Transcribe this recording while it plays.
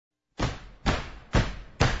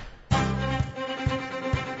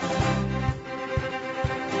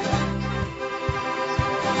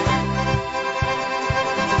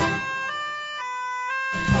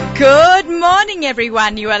Good morning,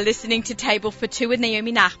 everyone. You are listening to Table for Two with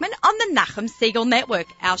Naomi Nachman on the Nachum Siegel Network.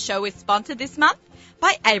 Our show is sponsored this month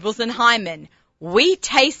by Abeles and Hyman. We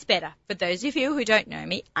taste better. For those of you who don't know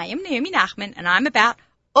me, I am Naomi Nachman, and I'm about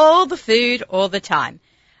all the food all the time.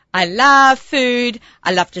 I love food.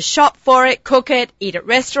 I love to shop for it, cook it, eat at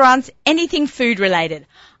restaurants, anything food related.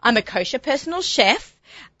 I'm a kosher personal chef.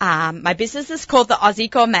 My business is called the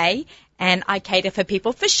Aussie Gourmet, and I cater for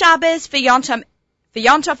people for Shabbos, for Yom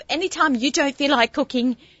Tov, anytime you don't feel like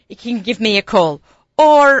cooking, you can give me a call.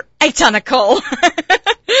 Or Eitan a call.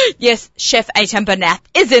 Yes, Chef Eitan Bernath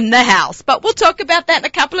is in the house, but we'll talk about that in a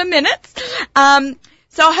couple of minutes.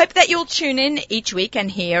 So I hope that you'll tune in each week and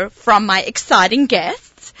hear from my exciting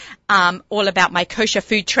guests, all about my kosher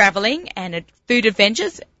food traveling and food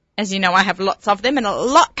adventures. As you know, I have lots of them and a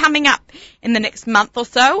lot coming up in the next month or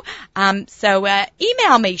so. So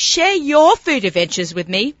email me, share your food adventures with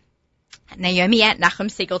me.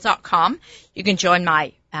 Naomi@nachumsiegel.com. You can join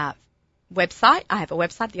my website. I have a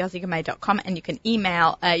website, theaussiegourmet.com, and you can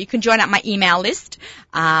email. You can join up my email list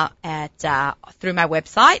through my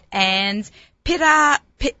website. And I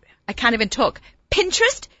can't even talk.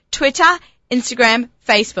 Pinterest, Twitter, Instagram,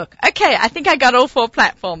 Facebook. Okay, I think I got all 4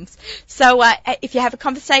 platforms. So if you have a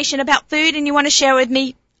conversation about food and you want to share with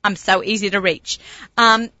me, I'm so easy to reach.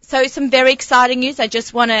 So some very exciting news. I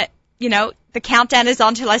just want to, the countdown is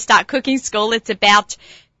on till I start cooking school. It's about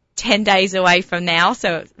 10 days away from now.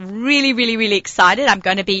 So really, really, really excited. I'm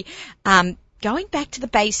going to be going back to the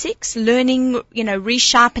basics, learning,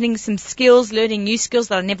 resharpening some skills, learning new skills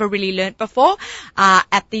that I never really learnt before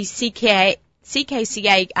at the CKCA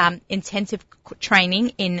intensive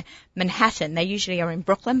training in Manhattan. They usually are in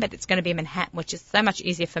Brooklyn, but it's going to be in Manhattan, which is so much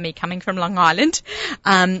easier for me coming from Long Island.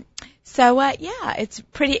 So it's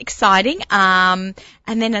pretty exciting. And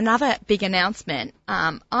then another big announcement.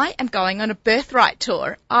 I am going on a birthright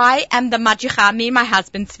tour. I am the Madjucha, me and my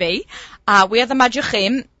husband Zvi. We are the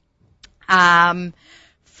Madjuchim,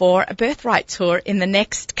 for a birthright tour in the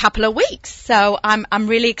next couple of weeks. So I'm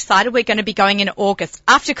really excited. We're going to be going in August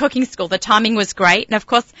after cooking school. The timing was great. And of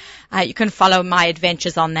course, you can follow my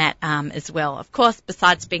adventures on that, as well. Of course,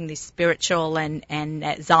 besides being the spiritual and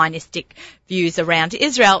Zionistic views around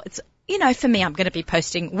Israel, it's, for me, I'm going to be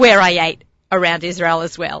posting where I ate around Israel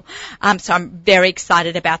as well. So I'm very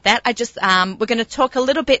excited about that. We're going to talk a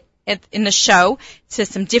little bit in the show to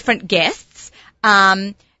some different guests.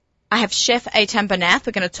 I have Chef Eitan Bernath.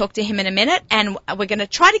 We're going to talk to him in a minute, and we're going to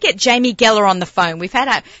try to get Jamie Geller on the phone. We've had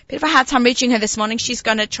a bit of a hard time reaching her this morning. She's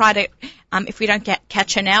going to try to, if we don't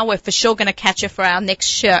catch her now, we're for sure going to catch her for our next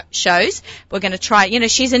shows. We're going to try,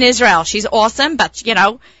 she's in Israel. She's awesome, but,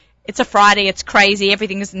 it's a Friday. It's crazy.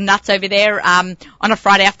 Everything is nuts over there on a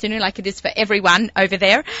Friday afternoon, like it is for everyone over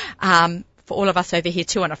there. For all of us over here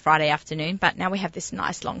too on a Friday afternoon, but now we have this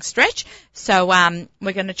nice long stretch. So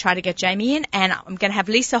we're going to try to get Jamie in, and I'm going to have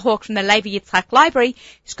Lisa Hawk from the Levi Yitzchak Library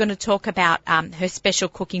who's going to talk about her special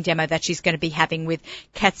cooking demo that she's going to be having with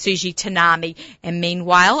Katsuji Tanami. And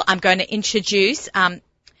meanwhile, I'm going to introduce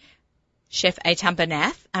Chef Eitan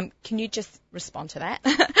Bernath. Can you just respond to that?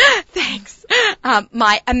 Thanks.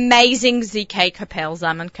 My amazing ZK Capel,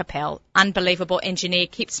 Zaman Capel, unbelievable engineer,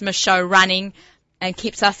 keeps my show running and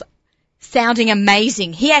keeps us sounding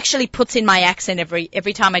amazing. He actually puts in my accent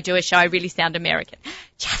every time I do a show. I really sound American.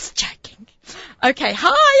 Just joking. Okay.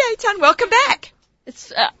 Hi, Eitan. Welcome back.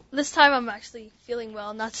 It's this time I'm actually feeling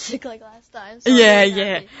well, not sick like last time. So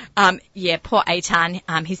Yeah. Poor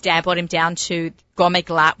Eitan. His dad brought him down to Gourmet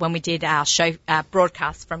Glatt when we did our show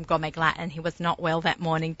broadcast from Gourmet Glatt, and he was not well that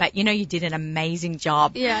morning. But you did an amazing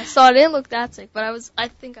job. Yeah, so I didn't look that sick, but I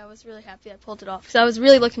think I was really happy I pulled it off because I was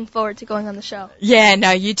really looking forward to going on the show. Yeah,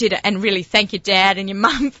 no, you did it, and really thank your dad and your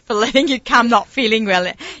mum for letting you come not feeling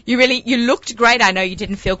well. You looked great. I know you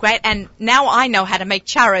didn't feel great, and now I know how to make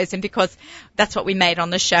churros, and because that's what we made on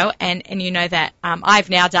the show, and you know that I've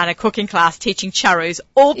now done a cooking class teaching churros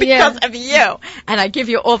all because of you, and I give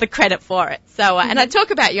you all the credit for it. So, and I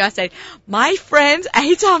talk about you. I say, my friend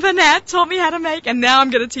Eitan Bernath taught me how to make, and now I'm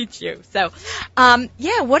going to teach you. So,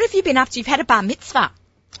 what have you been up to? You've had a bar mitzvah.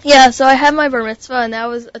 Yeah, so I had my bar mitzvah, and that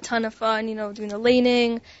was a ton of fun, doing the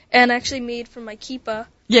laning, and I actually made for my kippah.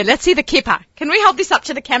 Yeah, let's see the kippah. Can we hold this up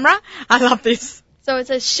to the camera? I love this. So it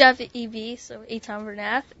says Chef EB, so Eitan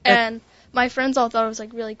Bernath, and my friends all thought it was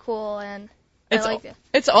really cool, and I liked it.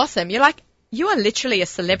 It's awesome. You are literally a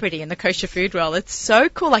celebrity in the kosher food world. It's so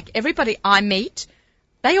cool. Like everybody I meet,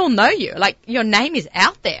 they all know you. Like your name is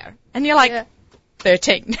out there, and you're like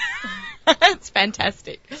 13. It's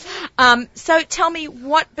fantastic. So tell me,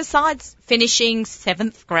 what besides finishing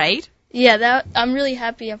 7th grade? Yeah, I'm really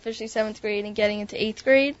happy I'm finishing 7th grade and getting into 8th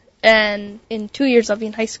grade. and in 2 years I'll be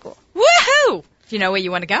in high school. Woohoo! Do you know where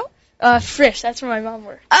you want to go? Frisch, that's where my mom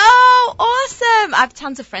works. Oh, awesome! I have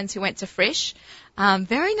tons of friends who went to Frisch.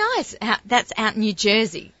 Very nice. That's out in New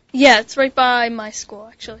Jersey. Yeah, it's right by my school,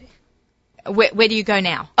 actually. Where do you go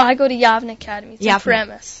now? I go to Yavne Academy. It's in Yavne.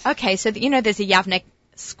 Paramus. Okay, so there's a Yavne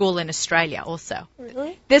school in Australia also.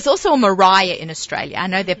 Really? There's also a Mariah in Australia. I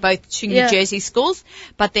know they're both two New Jersey schools,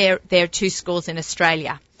 but they're two schools in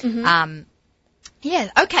Australia. Mm-hmm.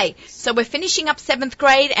 Okay. So we're finishing up 7th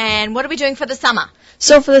grade, and what are we doing for the summer?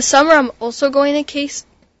 So for the summer, I'm also going to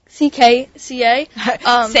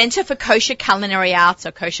CKCA. Center for Kosher Culinary Arts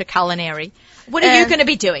or Kosher Culinary. What are you going to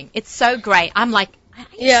be doing? It's so great. I'm like, so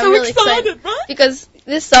I'm really excited, right? Because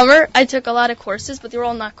this summer I took a lot of courses, but they were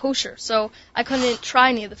all not kosher, so I couldn't try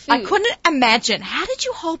any of the food. I couldn't imagine. How did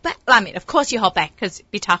you hold back? I mean, of course you hold back because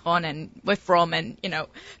bitachon and we're from and,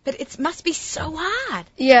 but it must be so hard.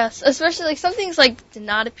 Yes, especially like some things like did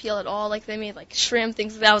not appeal at all. Like they made like shrimp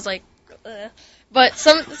things that was like, ugh. But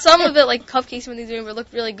some of it like cupcakes and things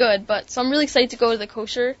looked really good. So I'm really excited to go to the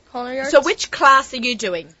kosher culinary arts. So which class are you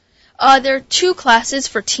doing? There are 2 classes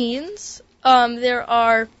for teens.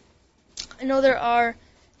 There's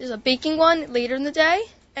a baking one later in the day,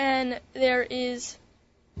 and there is,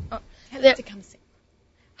 there's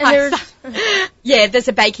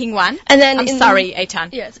a baking one. And then I'm sorry,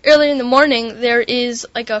 Eitan. Yes, early in the morning there is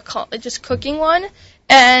like just cooking one,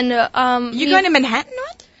 and you going to Manhattan,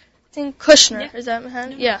 right? I think Kushner is that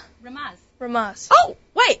Manhattan? No, yeah. Ramaz. Oh,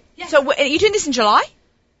 wait. Yeah. So are you doing this in July?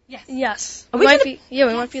 Yes. We might be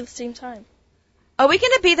at the same time. Are we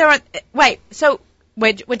going to be there? Wait. So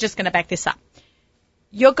we're just going to back this up.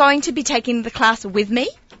 You're going to be taking the class with me?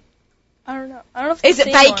 I don't know. I don't know if it's the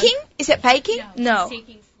same baking? One. Is it baking? No. It's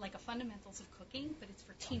taking like a fundamentals of cooking, but it's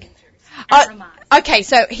for teenagers. Okay,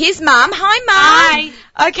 so here's Mom. Hi, Mom.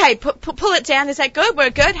 Hi. Okay, pull it down. Is that good? We're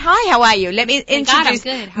good. Hi, how are you? Let me introduce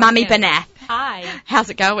Mummy Banath. Hi. How's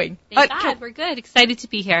it going? Thank God, we're good. Excited to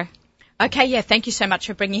be here. Okay, yeah, thank you so much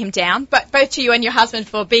for bringing him down, but both to you and your husband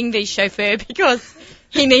for being the chauffeur because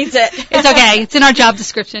he needs it. It's okay. It's in our job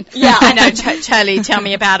description. Yeah, I know. Totally. Tell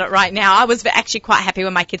me about it right now. I was actually quite happy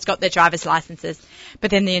when my kids got their driver's licenses,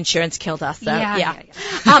 but then the insurance killed us. So yeah.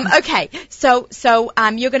 Okay, so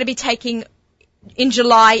you're going to be taking in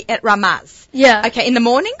July at Ramaz. Yeah. Okay, in the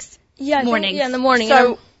mornings. Yeah. Mornings. Yeah, in the morning.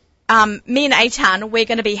 So me and Eitan, we're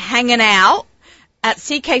going to be hanging out at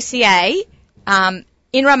CKCA.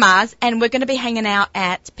 In Ramaz, and we're going to be hanging out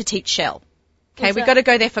at Petite Shell. Okay, we've got to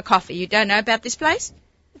go there for coffee. You don't know about this place?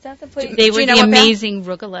 Is that the place? They were the amazing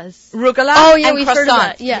rugalas. Rugala oh, yeah, and we've croissant. heard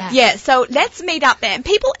of that. Yeah. Yeah, so let's meet up there. And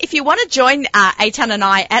people, if you want to join Eitan and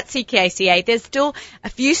I at CKCA, there's still a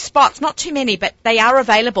few spots, not too many, but they are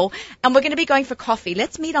available. And we're going to be going for coffee.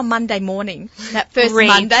 Let's meet on Monday morning, that first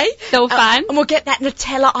Monday. So fun. And we'll get that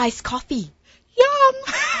Nutella iced coffee. Yum!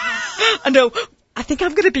 I know. I think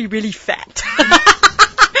I'm going to be really fat.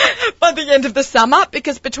 By the end of the summer,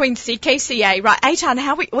 because between CKCA, right, Eitan,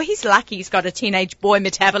 he's lucky he's got a teenage boy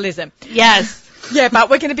metabolism. Yes. Yeah, but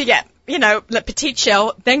we're going to be at, Petite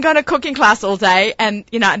Shell, then going to cooking class all day, and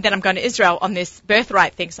then I'm going to Israel on this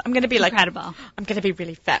birthright thing. So I'm going to be incredible. I'm going to be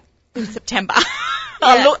really fat in September.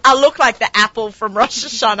 I'll look like the apple from Rosh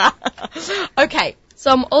Hashanah. Okay.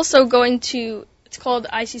 So I'm also going to, it's called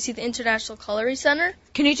ICC, the International Culinary Center.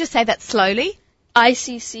 Can you just say that slowly?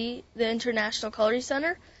 ICC, the International Culinary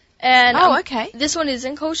Center. And okay. This one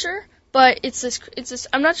isn't kosher, but it's this.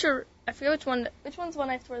 I'm not sure. I forget which one. Which one's the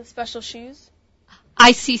one I have to wear the special shoes?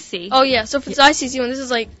 ICC. Oh yeah. So if it's ICC one, this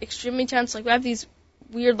is like extremely tense. Like we have these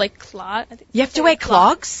weird like clog. You have to wear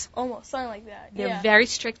clogs? Almost something like that. They're very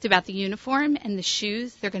strict about the uniform and the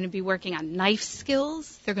shoes. They're going to be working on knife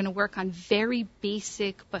skills. They're going to work on very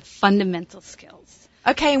basic but fundamental skills.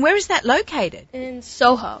 Okay, and where is that located? In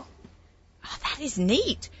Soho. Oh, that is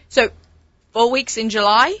neat. So 4 weeks in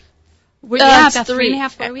July? About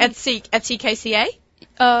 3.5, 4 weeks. At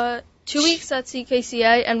CKCA? 2 weeks at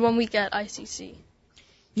CKCA and 1 week at ICC.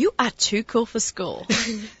 You are too cool for school.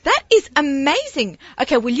 That is amazing.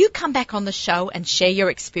 Okay, will you come back on the show and share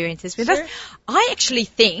your experiences with us? I actually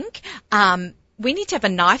think we need to have a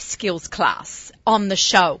knife skills class on the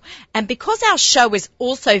show. And because our show is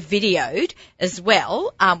also videoed as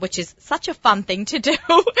well, which is such a fun thing to do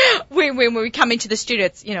when we come into the studio,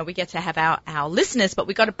 it's, we get to have our listeners, but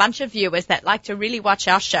we've got a bunch of viewers that like to really watch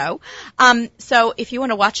our show. So if you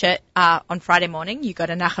want to watch it on Friday morning, you go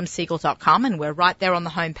to NachumSegal.com and we're right there on the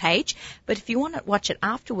home page. But if you want to watch it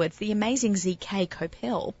afterwards, the amazing ZK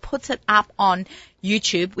Kopel puts it up on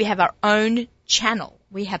YouTube. We have our own channel.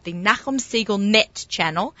 We have the Nachum Segal Net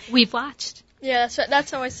channel. We've watched. Yeah,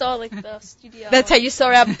 that's how I saw like the studio. That's how you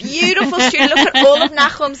saw our beautiful studio. Look at all of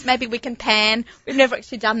Nachum's. Maybe we can pan. We've never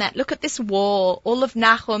actually done that. Look at this wall. All of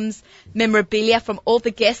Nachum's memorabilia from all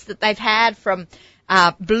the guests that they've had, from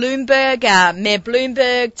Bloomberg, Mayor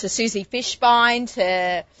Bloomberg, to Susie Fishbein,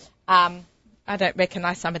 to I don't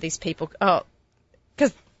recognise some of these people. Oh,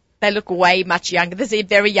 because they look way much younger. There's a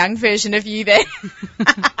very young version of you there.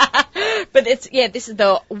 But this is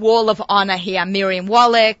the Wall of Honor here. Miriam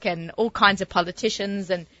Wallach and all kinds of politicians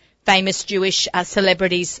and famous Jewish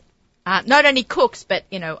celebrities, not only cooks, but,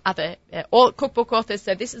 other all cookbook authors.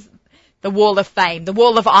 So this is the Wall of Fame, the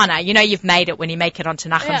Wall of Honor. You've made it when you make it onto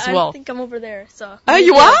Nachum's wall. I think I'm over there. So. Oh,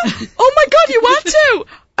 you are? Oh my God, you are too.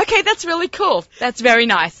 Okay, that's really cool. That's very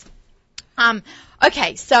nice.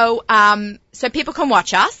 Okay, so people can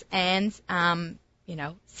watch us and,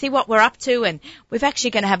 see what we're up to, and we're actually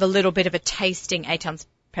going to have a little bit of a tasting. Eitan's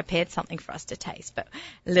prepared something for us to taste, but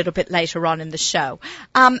a little bit later on in the show.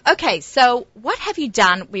 Okay, so what have you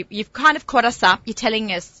done? You've kind of caught us up. You're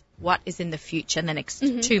telling us what is in the future in the next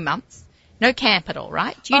 2 months. No camp at all,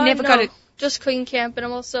 right? Do you never go to... just cooking camp, and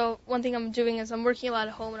I'm also, one thing I'm doing is I'm working a lot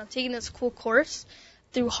at home, and I'm taking this cool course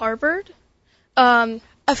through Harvard.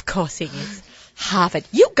 Of course he is. Harvard.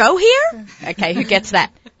 You go here? Okay, who gets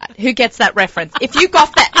that? Who gets that reference? If you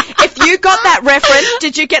got that reference,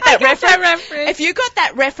 did you get that reference? If you got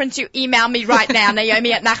that reference, you email me right now,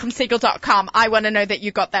 Naomi@NachumSegal.com. I want to know that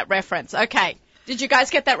you got that reference. Okay. Did you guys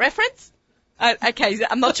get that reference? Okay,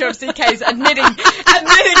 I'm not sure if CK's admitting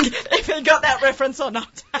if he got that reference or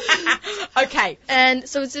not. Okay. And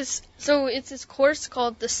so it's this course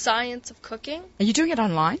called The Science of Cooking. Are you doing it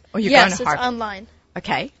online or are you going to Harvard? Yes, it's online.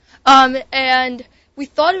 Okay. And we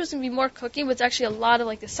thought it was going to be more cooking, but it's actually a lot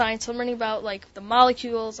of, the science. So I'm learning about, the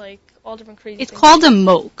molecules, all different crazy things. It's called a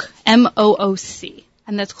MOOC, M-O-O-C,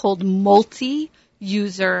 and that's called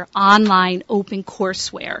Multi-User Online Open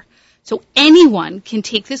Courseware. So anyone can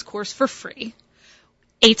take this course for free.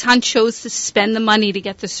 Eitan chose to spend the money to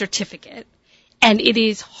get the certificate. And it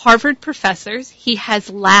is Harvard professors. He has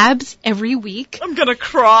labs every week. I'm going to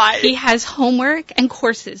cry. He has homework and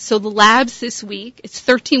courses. So the labs this week, it's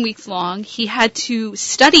 13 weeks long. He had to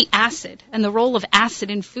study acid and the role of acid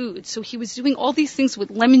in food. So he was doing all these things with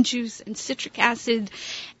lemon juice and citric acid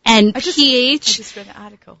and pH. I just read the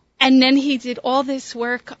article. And then he did all this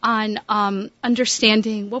work on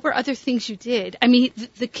understanding what were other things you did. I mean,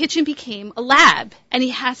 the kitchen became a lab, and he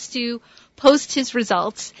has to post his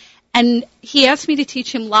results. And he asked me to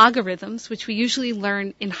teach him logarithms, which we usually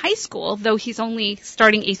learn in high school, though he's only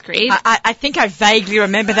starting 8th grade. I think I vaguely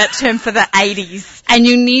remember that term for the 80s. And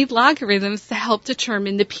you need logarithms to help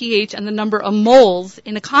determine the pH and the number of moles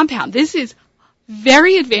in a compound. This is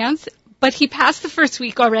very advanced, but he passed the first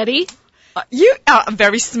week already. You are a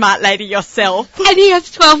very smart lady yourself. And he has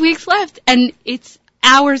 12 weeks left, and it's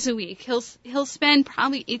hours a week. He'll spend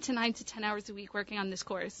probably 8 to 9 to 10 hours a week working on this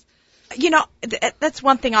course. That's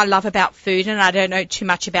one thing I love about food, and I don't know too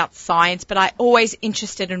much about science, but I'm always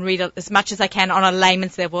interested and read as much as I can on a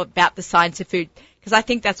layman's level about the science of food, because I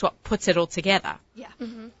think that's what puts it all together. Yeah.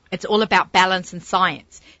 Mm-hmm. It's all about balance and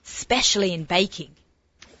science, especially in baking.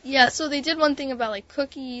 Yeah, so they did one thing about,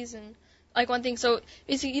 cookies and, one thing. So,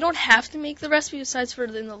 basically, you don't have to make the recipe besides for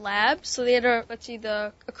in the lab. So they had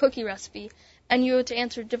a cookie recipe, and you had to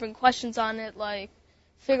answer different questions on it,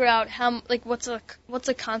 figure out how, what's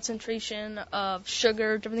a concentration of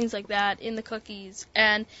sugar, different things like that in the cookies.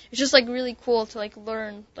 And it's just, really cool to,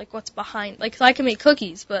 learn, what's behind. 'Cause I can make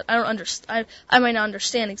cookies, but I don't understand. I might not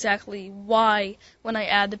understand exactly why, when I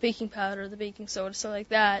add the baking powder, the baking soda, stuff like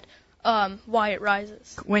that, why it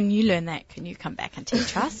rises. When you learn that, can you come back and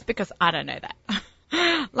teach us? Because I don't know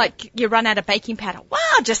that. You run out of baking powder.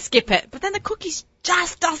 Wow, just skip it. But then the cookies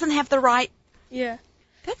just doesn't have the right. Yeah.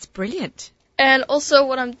 That's brilliant. And also,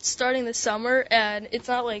 what I'm starting this summer, and it's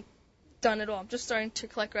not done at all. I'm just starting to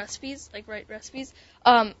collect recipes, write recipes.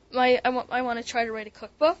 I want to try to write a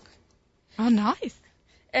cookbook. Oh, nice.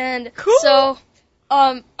 And cool. So,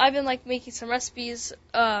 I've been making some recipes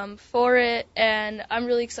for it, and I'm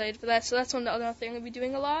really excited for that. So that's another thing I'm gonna be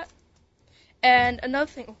doing a lot. And another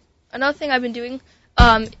thing I've been doing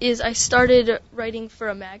is I started writing for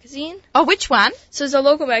a magazine. Oh, which one? So there's a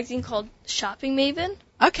local magazine called Shopping Maven.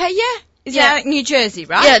 Okay, yeah. Is that New Jersey,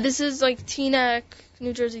 right? Yeah, this is Teaneck,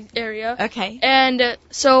 New Jersey area. Okay. And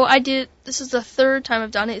so this is the third time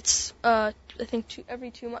I've done it. It's, I think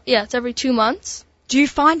every 2 months. Yeah, it's every 2 months. Do you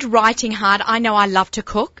find writing hard? I know I love to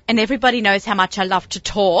cook, and everybody knows how much I love to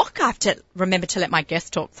talk. I have to remember to let my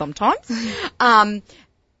guests talk sometimes. And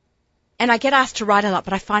I get asked to write a lot,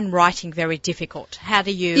 but I find writing very difficult. How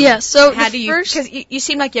do you... Yeah, so because you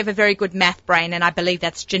seem like you have a very good math brain, and I believe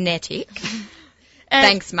that's genetic. And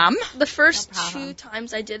Thanks, Mum. The first No problem. 2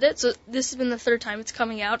 times I did it, so this has been the 3rd time it's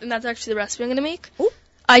coming out, and that's actually the recipe I'm going to make. Ooh.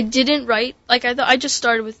 I didn't write, like I just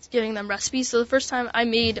started with giving them recipes, so the first time I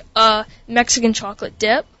made a Mexican chocolate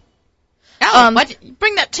dip. Oh,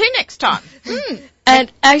 bring that too next time.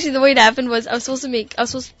 And actually the way it happened was I was supposed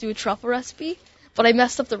to do a truffle recipe, but I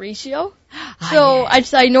messed up the ratio. So I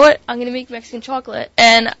decided, you know what, I'm going to make Mexican chocolate.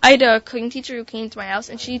 And I had a cooking teacher who came to my house,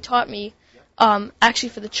 and she taught me, actually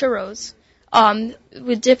for the churros,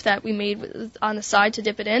 with dip that we made on the side to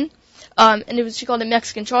dip it in. And she called it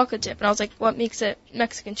Mexican chocolate dip. And I was like, what makes it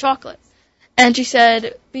Mexican chocolate? And she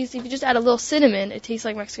said, basically, if you just add a little cinnamon, it tastes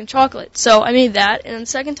like Mexican chocolate. So I made that. And then the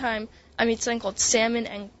second time, I made something called salmon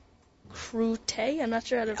and croûte. I'm not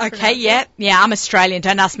sure how to pronounce it. Yeah, I'm Australian.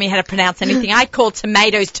 Don't ask me how to pronounce anything. I call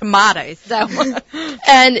tomatoes. So.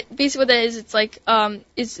 And basically what that is, it's like,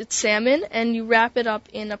 it's salmon, and you wrap it up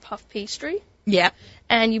in a puff pastry. Yeah.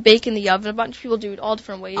 And you bake in the oven. A bunch of people do it all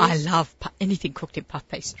different ways. I love anything cooked in puff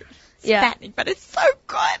pastry. It's fattening, but it's so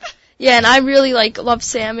good. Yeah, and I really love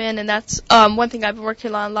salmon, and that's one thing I've been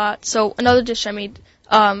working on a lot. So another dish I made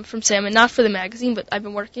from salmon, not for the magazine, but I've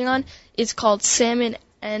been working on, is called salmon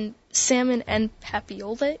and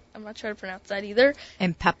papiole. I'm not sure how to pronounce that either.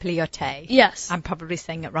 And papilote. Yes. I'm probably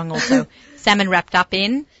saying it wrong also. Salmon wrapped up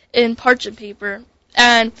in parchment paper.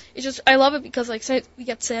 And it's just, I love it because, say we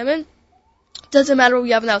get salmon, doesn't matter what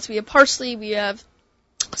we have now. So we have parsley, we have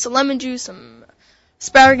some lemon juice, some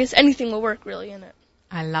asparagus, anything will work really in it.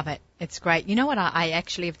 I love it. It's great. You know what I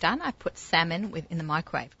actually have done? I put salmon in the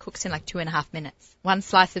microwave. Cooks in 2.5 minutes. One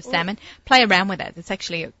slice of salmon. Play around with it. It's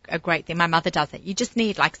actually a great thing. My mother does it. You just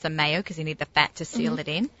need some mayo because you need the fat to seal it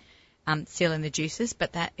in, seal in the juices.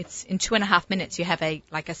 But it's in 2.5 minutes you have a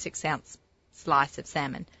 6-ounce slice of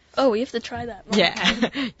salmon. Oh, we have to try that. Yeah.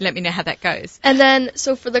 Let me know how that goes. And then,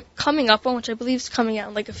 so for the coming up one, which I believe is coming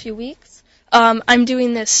out in a few weeks, I'm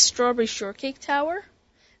doing this strawberry shortcake tower.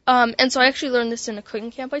 And so I actually learned this in a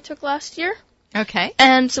cooking camp I took last year. Okay.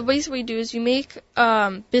 And so basically what you do is you make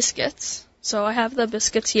biscuits. So I have the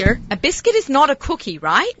biscuits here. A biscuit is not a cookie,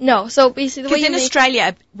 right? No. So basically the way in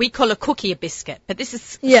Australia, we call a cookie a biscuit, but this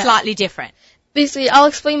is slightly different. Basically, I'll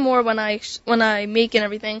explain more when I make and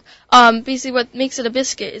everything. Basically what makes it a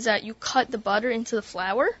biscuit is that you cut the butter into the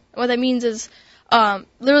flour. And what that means is,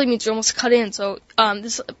 literally means you almost cut in. So,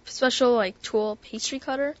 this special, tool, pastry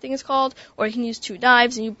cutter thing is called, or you can use 2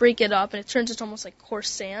 knives and you break it up and it turns into almost like coarse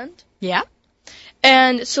sand. Yeah.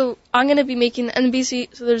 And so I'm going to be making, and basically,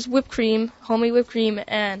 so there's whipped cream, homemade whipped cream,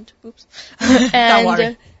 and, Don't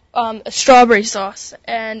worry. A strawberry sauce.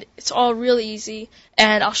 And it's all really easy,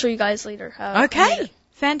 and I'll show you guys later how. Okay.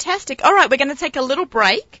 Fantastic. All right, we're going to take a little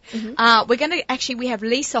break. Mm-hmm. We have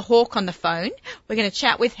Lisa Hawke on the phone. We're going to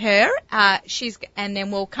chat with her. And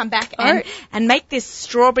then we'll come back and make this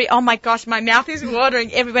strawberry. Oh my gosh, my mouth is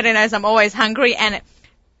watering. Everybody knows I'm always hungry, and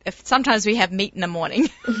sometimes we have meat in the morning.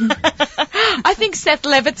 I think Seth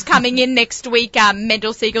Levitt's coming in next week.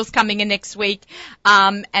 Mendel Siegel's coming in next week.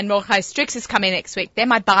 And Morjo Strix is coming next week. They're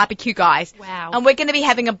my barbecue guys. Wow. And we're going to be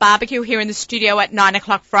having a barbecue here in the studio at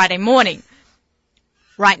 9:00 Friday morning.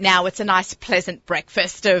 Right now, it's a nice, pleasant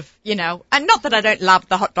breakfast of, and not that I don't love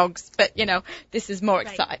the hot dogs, but, this is more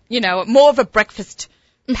exciting, more of a breakfast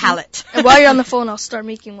palate. And while you're on the phone, I'll start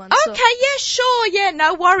making one. Okay, yeah, sure, yeah,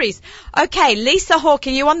 no worries. Okay, Lisa Hawke,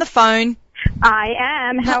 are you on the phone? I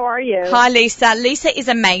am. How are you? Hi, Lisa. Lisa is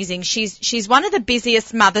amazing. She's one of the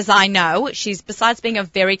busiest mothers I know. She's, besides being a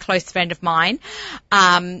very close friend of mine,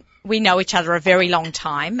 we know each other a very long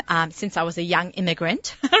time, since I was a young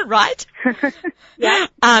immigrant, right? Yeah.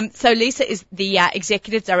 So Lisa is the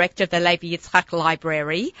executive director of the Levi Yitzchak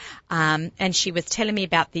Library, and she was telling me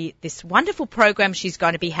about this wonderful program she's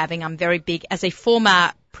going to be having. I'm very big, as a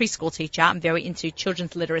former preschool teacher, I'm very into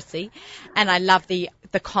children's literacy, and I love the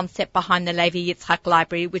concept behind the Levi Yitzchak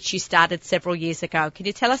Library, which she started several years ago. Can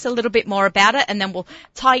you tell us a little bit more about it, and then we'll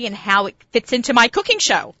tie in how it fits into my cooking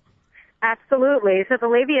show? Absolutely. So the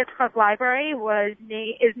Levi Yitzchak Library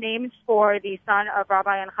is named for the son of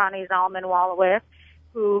Rabbi Yanchani Zalman Wallowitz,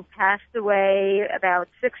 who passed away about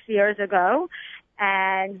 6 years ago.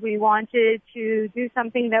 And we wanted to do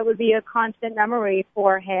something that would be a constant memory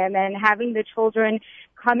for him, and having the children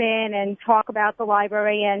come in and talk about the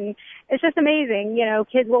library. And it's just amazing.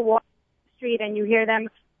 Kids will walk the street and you hear them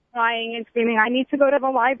crying and screaming, I need to go to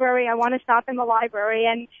the library. I want to stop in the library.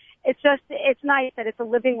 And it's nice that it's a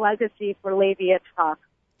living legacy for Levi Yitzchak.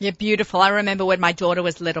 Yeah, beautiful. I remember when my daughter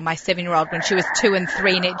was little, my 7-year-old, when she was 2 and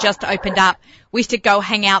 3, and it just opened up. We used to go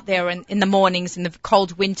hang out there in the mornings in the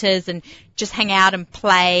cold winters and just hang out and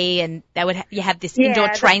play, and you have this indoor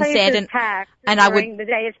train set, and I would during the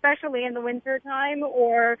day, especially in the winter time,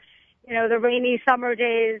 or the rainy summer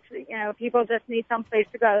days, people just need someplace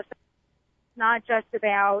to go. So it's not just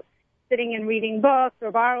about sitting and reading books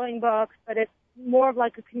or borrowing books, but it's more of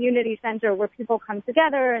like a community center where people come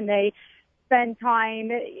together and they spend time,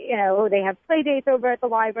 they have play dates over at the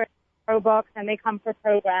library, borrow books, and they come for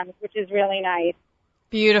programs, which is really nice.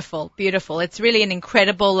 Beautiful, beautiful. It's really an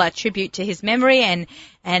incredible tribute to his memory, and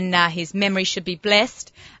his memory should be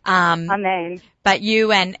blessed. Amen. But you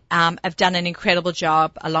have done an incredible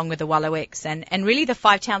job along with the Wallowicks and really the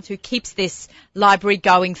Five Towns who keeps this library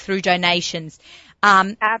going through donations.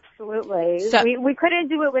 Absolutely. So, we couldn't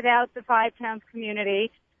do it without the Five Towns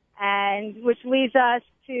community, and which leads us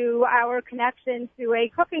to our connection to a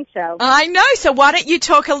cooking show. I know. So why don't you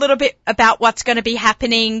talk a little bit about what's going to be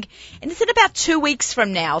happening? And is it about 2 weeks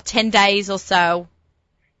from now, 10 days or so?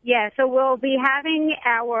 Yeah, so we'll be having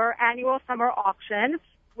our annual summer auction,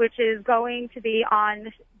 which is going to be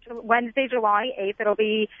on Wednesday, July 8th. It'll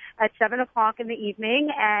be at 7 o'clock in the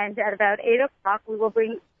evening, and at about 8 o'clock we will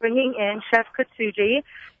be bringing in Chef Katsuji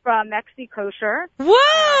from Mexi Kosher.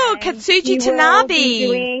 Whoa, Katsuji Tanabe! He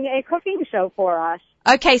will be doing a cooking show for us.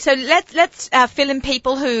 Okay, so let's fill in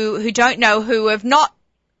people who don't know, who have not,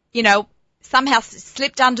 somehow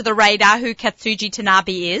slipped under the radar who Katsuji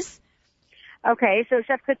Tanabe is. Okay, so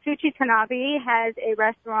Chef Katsuji Tanabe has a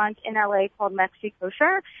restaurant in LA called Mexi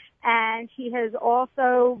Kosher, and he has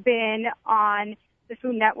also been on the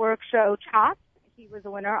Food Network show Chopped. He was a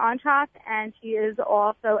winner on Chopped, and he is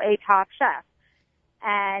also a top chef.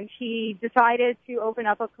 And he decided to open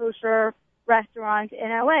up a kosher restaurant in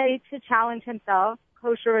LA to challenge himself.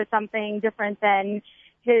 Kosher is something different than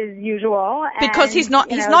his usual. Because he's not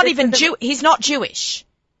Jewish.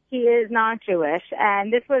 He is not Jewish,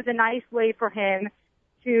 and this was a nice way for him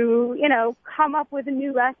to, come up with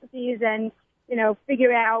new recipes and,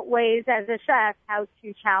 figure out ways as a chef how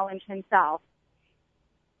to challenge himself.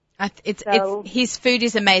 His food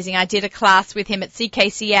is amazing. I did a class with him at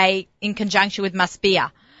CKCA in conjunction with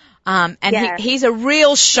Masbia. He's a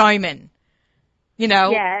real showman,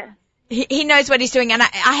 Yeah. He knows what he's doing. And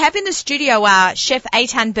I have in the studio, Chef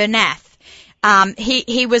Eitan Bernath.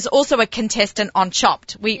 He was also a contestant on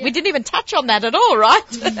Chopped. We didn't even touch on that at all, right?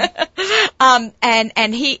 Mm-hmm.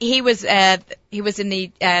 And he was in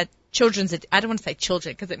the, children's, I don't want to say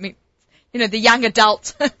children because it means, the young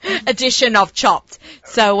adult edition of Chopped.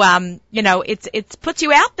 So, it's puts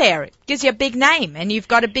you out there. It gives you a big name, and you've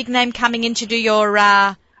got a big name coming in to do your,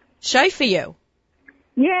 show for you.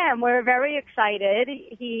 Yeah, and we're very excited.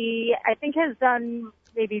 He, I think, has done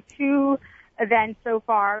maybe 2 events so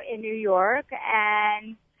far in New York,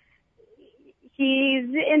 and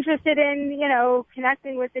he's interested in,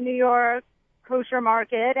 connecting with the New York kosher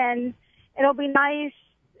market, and it'll be nice,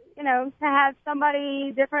 to have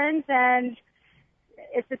somebody different, and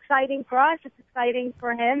it's exciting for us, it's exciting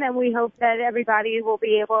for him, and we hope that everybody will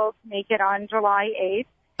be able to make it on July 8th.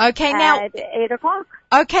 Okay, now, at 8 o'clock.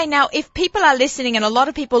 Okay, now, if people are listening, and a lot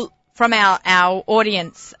of people from our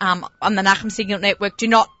audience on the Nachum Signal Network do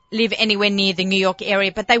not live anywhere near the New York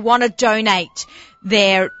area, but they want to donate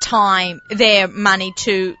their time, their money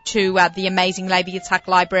to the amazing Levi Yitzhak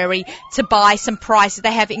Library to buy some prizes.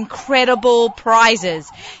 They have incredible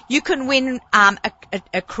prizes. You can win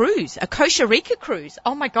a cruise, a Kosher Rika cruise.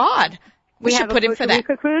 Oh my God. We should put in for that.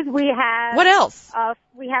 Cruise. We have what else?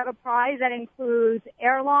 We have a prize that includes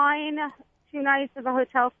airline, 2 nights of a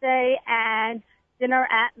hotel stay, and dinner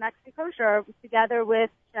at Mexi Kosher together with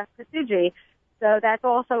Chef Katsuji. So that's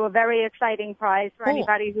also a very exciting prize for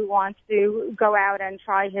anybody who wants to go out and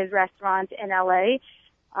try his restaurant in LA.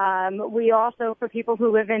 We also, for people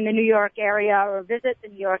who live in the New York area or visit the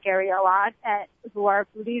New York area a lot, who are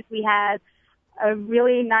foodies, we have a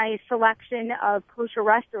really nice selection of kosher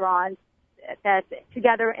restaurants that's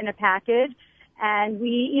together in a package. And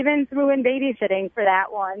we even threw in babysitting for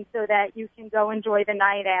that one so that you can go enjoy the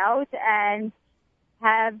night out and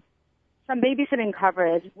have some babysitting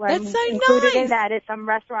coverage. That's so included nice. in that is some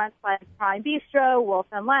restaurants like Prime Bistro, Wolf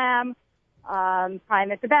and Lamb,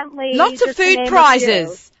 Prime at the Bentley. Lots of food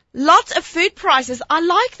prizes. Lots of food prizes. I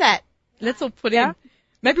like that. Let's all put in.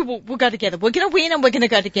 Maybe we'll go together. We're going to win and we're going to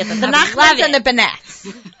go together. The Nachmans and the Benats.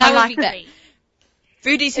 I like that.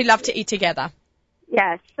 Foodies who love to eat together.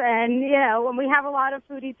 Yes, and and we have a lot of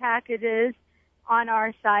foodie packages on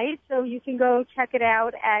our site, so you can go check it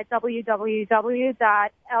out at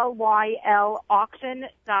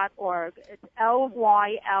www.lylauction.org. It's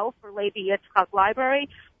LYL for Levi Yitzchak Library,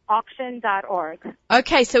 auction.org.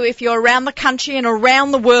 Okay, so if you're around the country and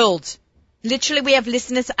around the world, literally we have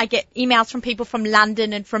listeners, I get emails from people from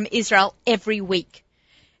London and from Israel every week.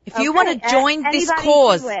 If you want to join this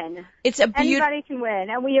cause, it's a beautiful... Anybody can win,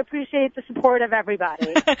 and we appreciate the support of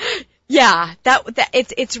everybody. Yeah,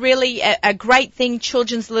 it's really a great thing.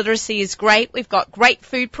 Children's literacy is great. We've got great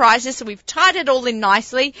food prizes, so we've tied it all in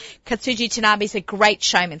nicely. Katsuji Tanabe is a great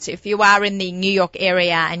showman, so if you are in the New York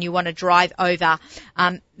area and you want to drive over,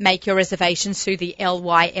 make your reservations through the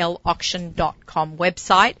lylauction.com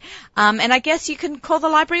website. And I guess you can call the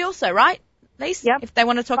library also, right, Lise? Yep. If they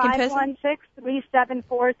want to talk in person.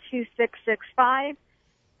 516-374-2665.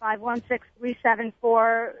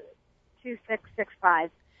 516-374-2665.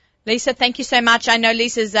 Lisa, thank you so much. I know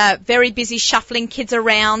Lisa's very busy shuffling kids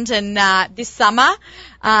around and this summer.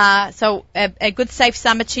 So a good, safe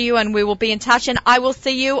summer to you, and we will be in touch. And I will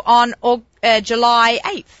see you on July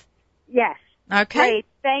 8th. Yes. Okay. Great.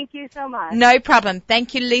 Thank you so much. No problem.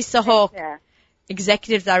 Thank you, Lisa Hawk, Care.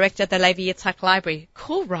 Executive Director at the Levi Yitzhak Library.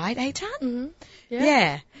 Cool, right, Eitan? Mm-hmm.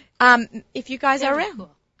 Yeah. If you guys are around,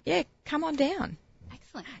 cool. yeah, come on down.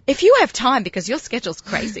 Excellent. If you have time, because your schedule's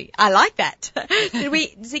crazy. I like that.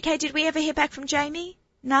 ZK, did we ever hear back from Jamie?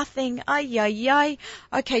 Nothing. Ay.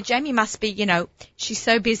 Okay, Jamie must be, she's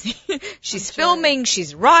so busy. She's filming,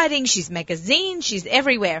 she's writing, she's magazine, she's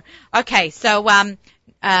everywhere. Okay, so, Eitan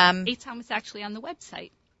was actually on the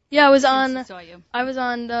website. Yeah, I was Saw you.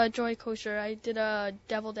 on the Joy Kosher. I did a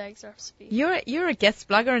deviled eggs recipe. you're a guest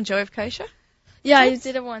blogger on Joy of Kosher? Yeah, I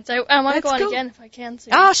did it once. I want to That's go on cool. again if I can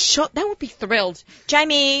soon. Oh, sure. That would be thrilled.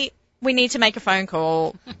 Jamie, we need to make a phone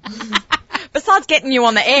call. Besides getting you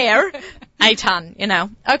on the air,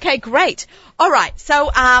 Eitan, Okay, great. All right. So,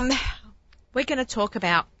 we're going to talk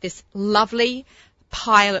about this lovely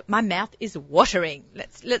pile. My mouth is watering.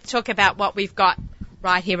 Let's talk about what we've got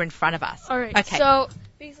right here in front of us. All right. Okay. So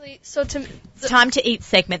basically, It's time to eat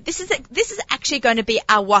segment. This is actually going to be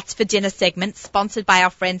our What's for Dinner segment, sponsored by our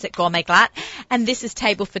friends at Gourmet Glatt. And this is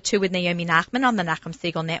Table for Two with Naomi Nachman on the Nachum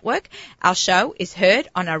Siegel Network. Our show is heard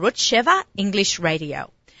on Arutz Sheva English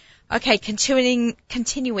Radio. Okay, continuing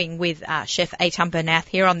with Chef Eitan Bernath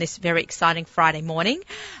here on this very exciting Friday morning.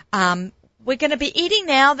 We're going to be eating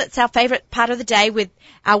now. That's our favorite part of the day with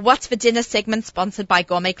our What's for Dinner segment, sponsored by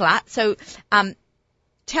Gourmet Glatt. So,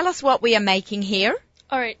 tell us what we are making here.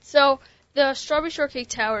 All right, so the strawberry shortcake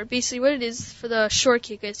tower, basically what it is for the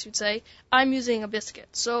shortcake, I should say, I'm using a biscuit.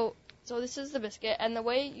 So this is the biscuit, and the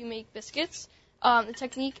way you make biscuits, the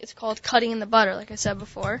technique is called cutting in the butter, like I said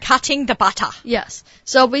before. Cutting the butter. Yes.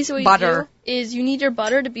 So basically what Butter. you do is you need your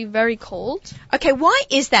butter to be very cold. Okay, why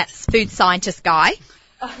is that, food scientist guy?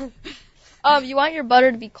 You want your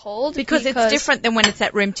butter to be cold Because it's different than when it's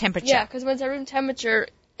at room temperature. Yeah, because when it's at room temperature,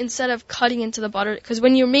 instead of cutting into the butter, because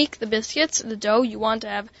when you make the biscuits, the dough, you want to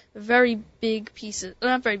have very big pieces,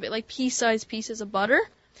 not very big, like pea-sized pieces of butter.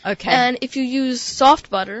 Okay. And if you use soft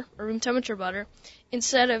butter or room temperature butter,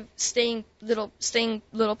 instead of staying little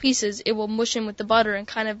pieces, it will mush in with the butter and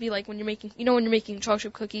kind of be like when you're making chocolate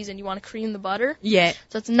chip cookies and you want to cream the butter. Yeah. So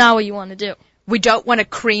that's not what you want to do. We don't want to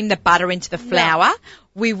cream the butter into the flour. No.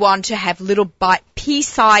 We want to have little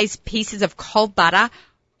pea-sized pieces of cold butter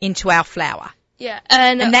into our flour. Yeah,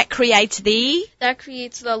 and that creates the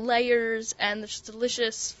layers and the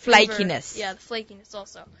delicious flavor. Flakiness. Yeah, the flakiness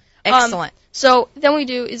also. Excellent. So then we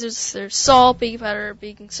do is there's salt, baking powder,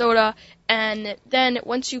 baking soda, and then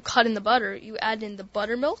once you cut in the butter, you add in the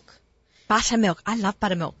buttermilk. Buttermilk. I love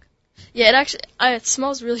buttermilk. Yeah, it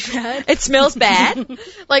smells really bad. It smells bad.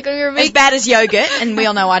 Like when we were making as bad as yogurt, and we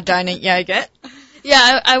all know I don't eat yogurt.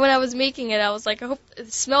 Yeah, when I was making it, I was like, I hope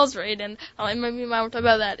it smells right, and me and my mom were talking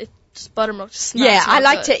about that. Just buttermilk just smells. Yeah, so I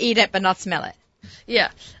like good. to eat it but not smell it. Yeah.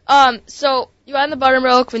 So you add the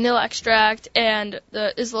buttermilk, vanilla extract, and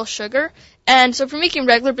the little sugar. And so if you're making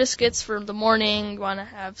regular biscuits for the morning, you want to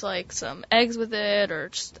have like some eggs with it, or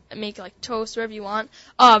just make like toast, whatever you want.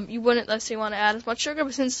 You wouldn't, let's say, want to add as much sugar,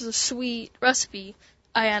 but since it's a sweet recipe,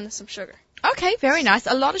 I added some sugar. Okay, very nice.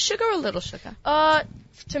 A lot of sugar or a little sugar?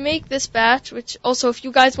 To make this batch, which also if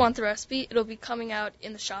you guys want the recipe, it'll be coming out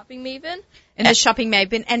in the Shopping Maven. In the Shopping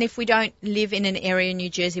Maven, and if we don't live in an area in New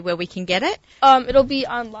Jersey where we can get it? It'll be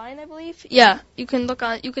online, I believe. Yeah, you can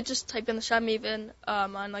you could just type in the Shopping Maven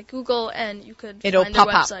on like Google, and you could It'll find pop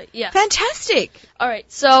their website. up. Yeah. Fantastic. All right,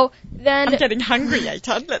 so then I'm getting hungry,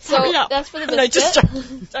 Eitan. Let's so hurry up. That's for the biscuit. No,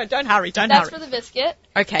 just don't hurry. Don't that's hurry. for the biscuit.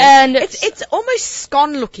 Okay. And it's almost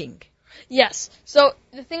scone looking. Yes. So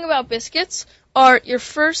the thing about biscuits are your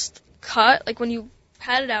first cut, like when you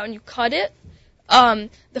pat it out and you cut it,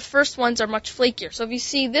 the first ones are much flakier. So if you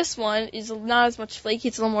see this one is not as much flaky,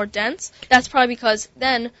 it's a little more dense. That's probably because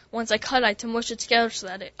then once I cut it, I have to mush it together so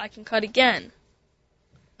that I can cut again.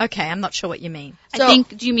 Okay, I'm not sure what you mean. So- I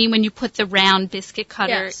think, do you mean when you put the round biscuit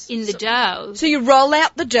cutter Yes. in the dough? So you roll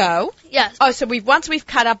out the dough. Yes. Oh, so once we've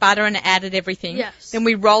cut our butter and added everything, Yes. then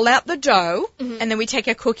we roll out the dough, Mhm. and then we take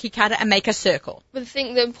a cookie cutter and make a circle. But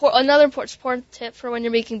another important tip for when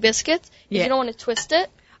you're making biscuits is Yeah. you don't want to twist it.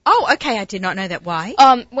 Oh, okay, I did not know that. Why?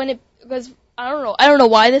 Because I don't know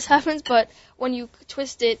why this happens, but when you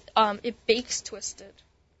twist it, it bakes twisted.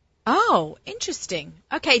 Oh, interesting.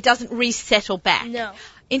 Okay, it doesn't resettle back. No.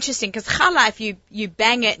 Interesting, because challah, if you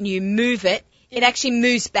bang it and you move it, it actually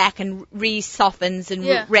moves back and re-softens and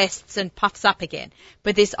Yeah. rests and puffs up again.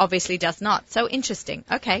 But this obviously does not. So interesting.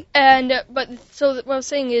 Okay. What I was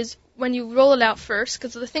saying is when you roll it out first,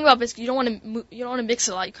 because the thing about biscuits, you don't want to mix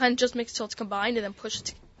it a lot. You kind of just mix it till it's combined and then push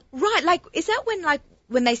it. Right, like, is that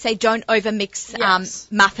when they say don't overmix Yes.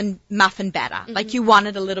 muffin batter? Like you want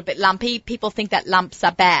it a little bit lumpy. People think that lumps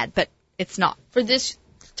are bad, but it's not. For this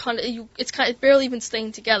it's barely even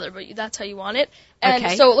staying together, but that's how you want it. And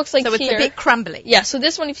Okay. so it looks like So here. it's a bit crumbly. Yeah, so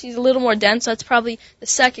this one you see is a little more dense. That's probably the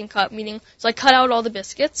second cup, meaning, so I cut out all the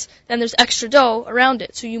biscuits, then there's extra dough around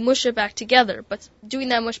it, so you mush it back together. But doing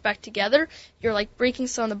that mush back together, you're like breaking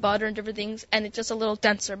some of the butter and different things, and it's just a little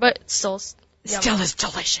denser, but it's still yummy. Still is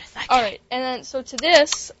delicious. Okay. Alright, and then, so to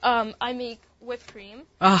this, I make whipped cream.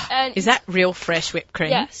 Oh, And- is that real fresh whipped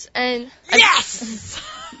cream? Yes, and Yes!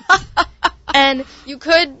 and you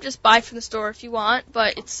could just buy from the store if you want,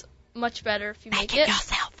 but it's much better if you Make make it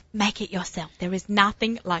yourself. Make it yourself. There is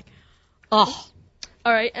nothing like, oh.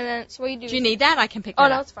 Alright, and then, so what you do Do you is, need that? I can pick oh that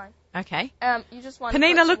no, up. it's fine. Okay. You just want to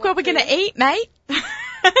Panina, put look some what we're whipped going to cream. eat, mate.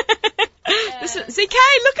 ZK,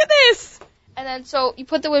 look at this. And then, so you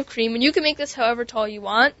put the whipped cream, and you can make this however tall you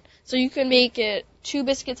want. So you can make it 2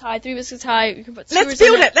 biscuits high, 3 biscuits high. You can put Let's skewers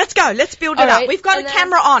build in it. Let's go. Let's build it All up. right, We've got a and then-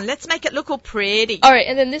 camera on. Let's make it look all pretty. All right,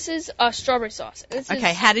 and then this is strawberry sauce. This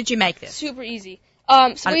Okay, is how did you make this? super easy.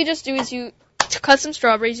 So what you just do is you cut some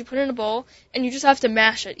strawberries, you put it in a bowl, and you just have to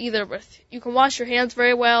mash it. You can wash your hands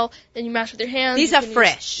very well, then you mash with your hands. These You are can use-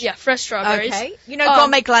 fresh. Yeah, fresh strawberries. Okay. You know,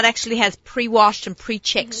 Gourmet Glad actually has pre-washed and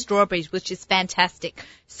pre-checked strawberries, which is fantastic.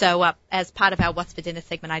 So as part of our What's for Dinner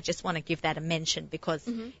segment, I just want to give that a mention because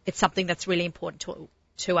it's something that's really important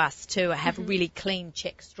to us to have really clean,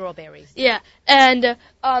 checked strawberries. Yeah, and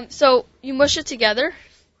so you mush it together.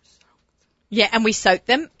 Yeah, and we soak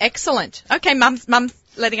them. Excellent. Okay, Mum's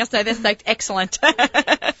letting us know they're soaked. Excellent.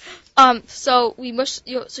 So you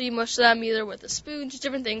mush them either with a spoon, just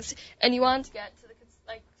different things, and you want to get to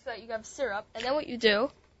so that you have syrup. And then what you do,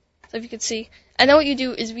 so if you can see, and then what you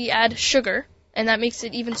do is we add sugar, and that makes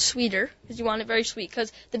it even sweeter because you want it very sweet.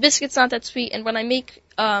 Because the biscuit's not that sweet, and when I make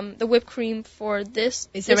the whipped cream for this,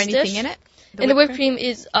 Is there this anything dish, in it? In the whipped cream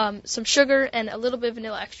is some sugar and a little bit of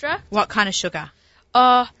vanilla extract. What kind of sugar?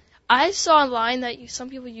 I saw online that some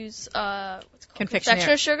people use what's it called?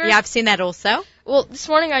 Confectioner sugar. Yeah, I've seen that also. Well, this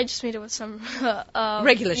morning I just made it with some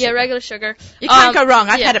Regular Yeah, sugar. regular sugar. You can't go wrong.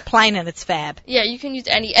 I've yeah. had it plain and it's fab. Yeah, you can use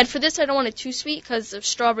any. And for this, I don't want it too sweet because the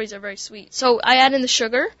strawberries are very sweet. So I add in the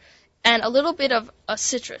sugar and a little bit of a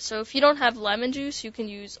citrus. So if you don't have lemon juice, you can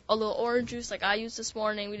use a little orange juice like I used this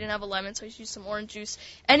morning. We didn't have a lemon, so I used some orange juice.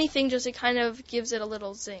 Anything, just it kind of gives it a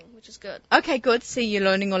little zing, which is good. Okay, good. See, you're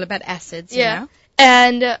learning all about acids, Yeah. you know.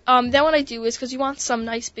 And then what I do is, because you want some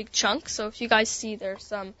nice big chunks, so if you guys see there's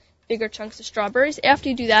some bigger chunks of strawberries, after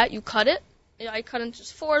you do that, you cut it. I cut into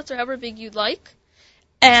just fourths or however big you'd like.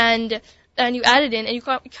 And you add it in, and you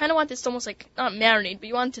kind of want this to almost like, not marinate, but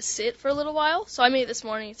you want it to sit for a little while. So I made it this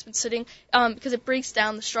morning. It's been sitting because it breaks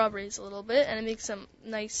down the strawberries a little bit, and it makes them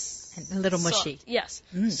nice. And a little mushy. Soft. Yes.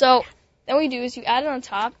 So then what you do is you add it on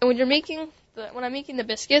top, and when I'm making the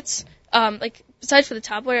biscuits, like besides for the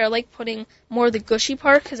top layer, I like putting more of the gushy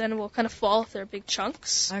part because then it will kind of fall if they're big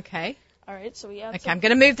chunks. Okay. All right, so we add. Okay, I'm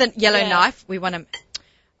going to move the yellow Yeah. knife. We want to.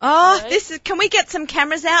 Oh, Right. this is. Can we get some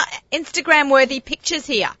cameras out? Instagram-worthy pictures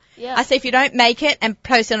here. Yeah. I say if you don't make it and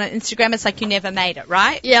post it on Instagram, it's like you never made it,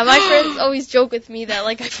 right? Yeah, my friends always joke with me that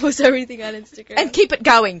like I post everything on Instagram. And keep it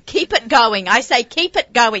going. Keep it going. I say keep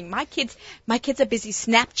it going. My kids are busy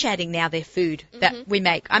Snapchatting now their food that we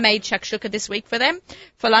make. I made shakshuka this week for them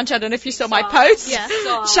for lunch. I don't know if you saw my post. Yeah,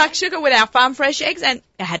 Shakshuka with our farm fresh eggs, and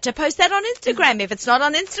I had to post that on Instagram. If it's not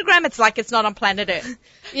on Instagram, it's like it's not on planet Earth.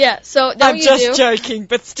 Yeah, so then what you do. joking,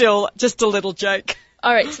 but still, just a little joke.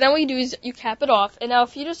 All right, so then what you do is you cap it off. And now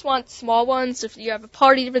if you just want small ones, if you have a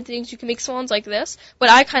party, different things, you can make small ones like this. But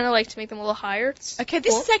I kind of like to make them a little higher. It's Okay,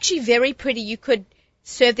 this cool. is actually very pretty. You could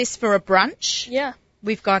serve this for a brunch. Yeah.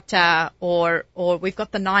 We've got or we've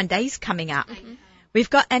got the 9 days coming up. We've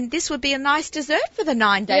got, and this would be a nice dessert for the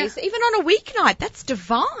 9 days, even on a weeknight. That's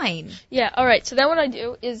divine. Yeah. All right. So then what I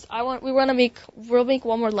do is we'll make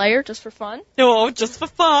one more layer just for fun. Oh, just for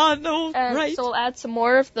fun. Oh, And great. so we'll add some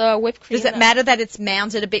more of the whipped cream. Does it matter that it's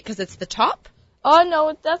mounded a bit because it's the top? Oh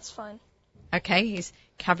no, that's fine. Okay, he's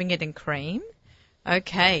covering it in cream.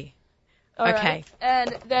 Okay. All Okay. right.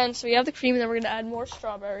 And then so we have the cream, and then we're gonna add more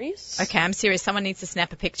strawberries. Okay, I'm serious. Someone needs to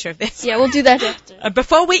snap a picture of this. Yeah, we'll do that after.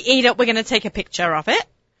 Before we eat it, we're going to take a picture of it.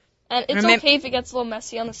 And it's okay if it gets a little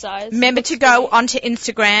messy on the sides. Remember to Looks go great. onto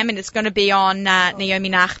Instagram, and it's going to be on Naomi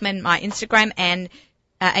Nachman, my Instagram, and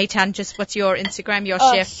Eitan, just what's your Instagram? Your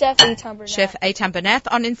chef Eitan Burnett. Chef Eitan Burnett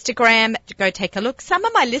on Instagram. Go take a look. Some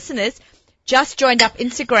of my listeners just joined up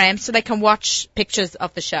Instagram so they can watch pictures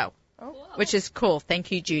of the show, which is cool.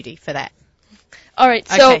 Thank you, Judy, for that. All right,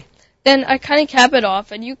 so Okay. then I kind of cap it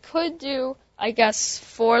off, and you could do, I guess,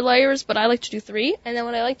 4 layers, but I like to do 3. And then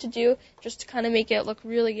what I like to do, just to kind of make it look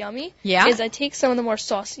really yummy, Yeah. is I take some of the more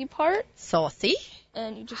saucy part, Saucy.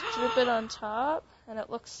 and you just drip it on top, and it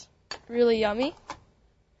looks really yummy.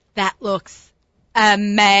 That looks And if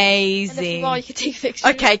you amazing. want, you can take pictures.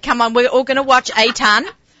 Okay, come on. We're all going to watch Eitan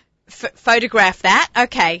photograph that.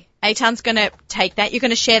 Okay. Eitan's going to take that. You're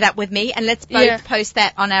going to share that with me, and let's both Yeah. post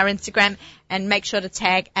that on our Instagram and make sure to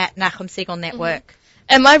tag at Nachum Siegel Network.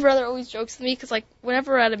 And my brother always jokes with me because, like,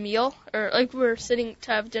 whenever we're at a meal or, like, we're sitting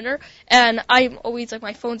to have dinner, and I'm always, like,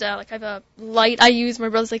 my phone's out. Like, I have a light I use. My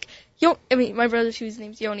brother's like, my brother, whose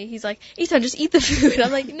name's Yoni, he's like, Ethan, just eat the food.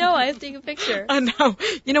 I'm like, no, I have to take a picture. I know.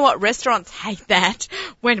 You know what? Restaurants hate that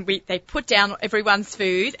when they put down everyone's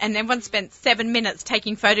food and everyone spent 7 minutes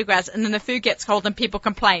taking photographs and then the food gets cold and people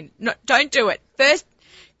complain. No, don't do it. First,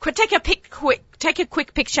 take a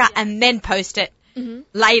quick picture and then post it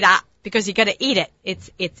later because you got to eat it.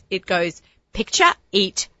 It goes picture,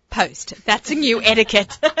 eat, post. That's a new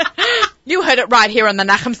etiquette. You heard it right here on the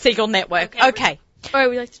Nachum Siegel Network. Okay. All right,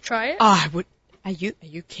 would you like to try it? Oh, I would. Are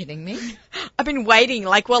you kidding me? I've been waiting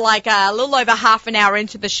like a little over half an hour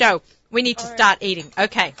into the show. We need to start eating.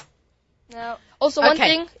 Okay. Now, also one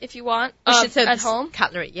Okay. thing, if you want, We should serve at this home.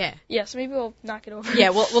 cutlery. Yeah. Yeah, so maybe we'll knock it over. Yeah.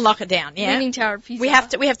 We'll knock it down. Yeah. Leaning Tower pizza.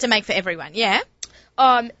 We have to make for everyone. Yeah.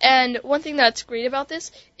 And one thing that's great about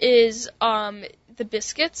this is the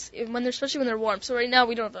biscuits, especially when they're warm. So right now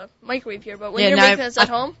we don't have a microwave here, but when you're making this at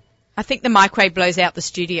home. I think the microwave blows out the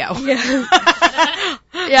studio. Yeah.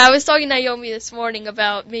 Yeah, I was talking to Naomi this morning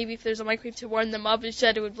about maybe if there's a microwave to warm them up, and she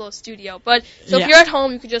said it would blow studio. But so Yeah. if you're at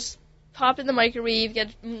home, you could just pop in the microwave, get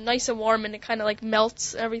it nice and warm, and it kind of like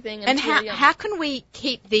melts everything. And it's really yummy. how can we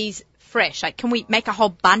keep these fresh? Like, can we make a whole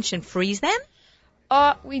bunch and freeze them?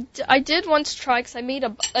 I did once try because I made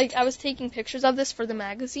I was taking pictures of this for the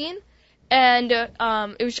magazine, and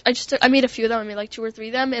I made a few of them. I made like 2 or 3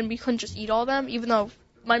 of them, and we couldn't just eat all of them, even though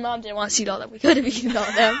my mom didn't want to eat all of them. We could have eaten all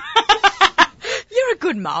of them. You're a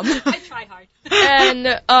good mom. I try hard.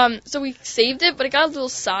 And so we saved it, but it got a little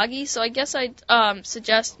soggy. So I guess I'd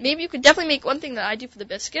suggest maybe you could definitely make one thing that I do for the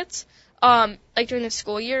biscuits, like during the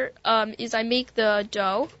school year, is I make the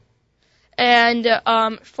dough and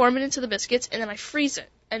form it into the biscuits, and then I freeze it.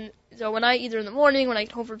 And so when either in the morning when I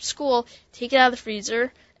get home from school, take it out of the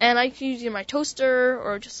freezer, and I can use either my toaster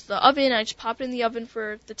or just the oven. I just pop it in the oven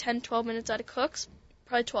for the 10-12 minutes that it cooks,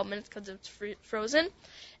 probably 12 minutes because it's frozen.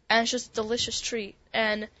 And it's just a delicious treat.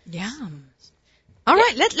 And Yum. All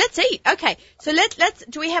right, let's eat. Okay, so let's.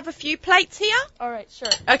 Do we have a few plates here? all right, sure.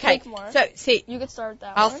 Okay. Take more. So see, You could start with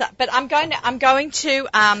that I'll one. start, but I'm going to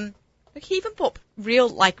look, he even bought real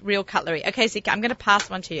cutlery. Okay, Zika, I'm going to pass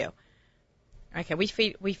one to you. Okay, we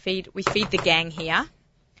feed the gang here.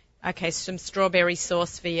 Okay, some strawberry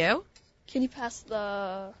sauce for you. Can you pass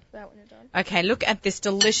that when you're done? Okay, look at this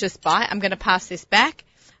delicious bite. I'm going to pass this back.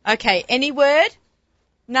 Okay, any word?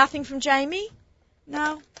 Nothing from Jamie?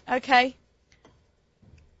 No? Okay.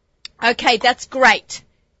 Okay, that's great.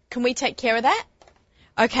 Can we take care of that?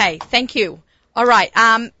 Okay, thank you. All right,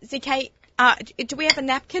 ZK, do we have a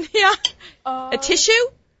napkin here? A tissue?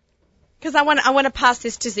 Because I want to pass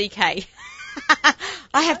this to ZK.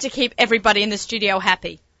 I have to keep everybody in the studio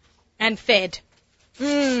happy and fed.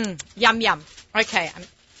 Yum yum. Okay.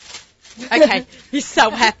 Okay. He's so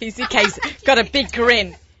happy. ZK's got a big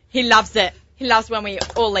grin. He loves it. He loves when we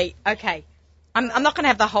all eat. Okay. I'm not going to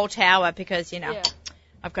have the whole tower because, Yeah.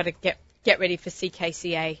 I've got to get ready for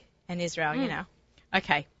CKCA and Israel,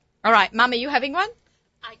 Okay. All right. Mum, are you having one?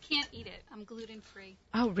 I can't eat it. I'm gluten free.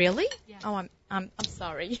 Oh, really? Yeah. Oh, I'm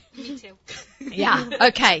sorry. Me too. Yeah.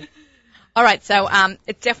 Okay. All right. So,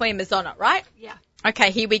 it's definitely a Mazonot, right? Yeah.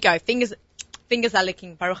 Okay. Here we go. Fingers are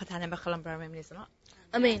licking. Baruch atah Hashem b'cholam b'ramim nizonot.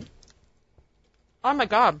 I mean, Oh my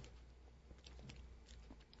God.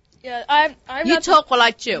 Yeah, I'm You not talk while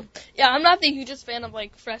I chew. I'm not the hugest fan of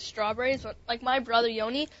like fresh strawberries, but like my brother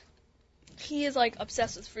Yoni, he is like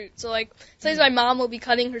obsessed with fruit. So like sometimes my mom will be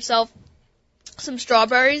cutting herself some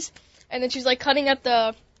strawberries, and then she's like cutting at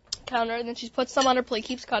the counter, and then she puts some on her plate,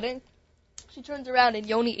 keeps cutting. She turns around and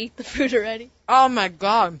Yoni ate the fruit already. Oh my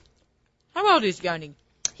God. How old is Yoni?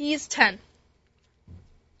 He's 10.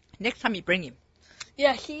 Next time you bring him.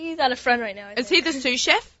 Yeah, he's at a friend right now. I Is think. he the sous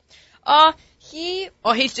chef? Or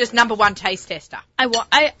he's just #1 taste tester?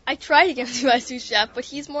 I tried to get him to my sous chef, but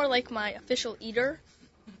he's more like my official eater.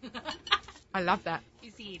 I love that.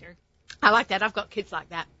 He's the eater. I like that. I've got kids like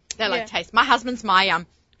that. They like Yeah. taste. My husband's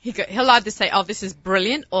he'll either say, "Oh, this is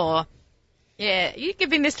brilliant," or, "Yeah, you're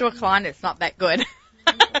giving this to a client, it's not that good."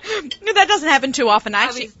 That doesn't happen too often.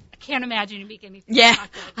 I can't imagine you make anything. Yeah,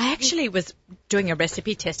 not good. I actually was doing a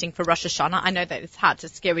recipe testing for Rosh Hashanah. I know that it's hard to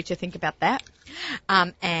scary to think about that.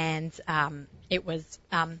 And it was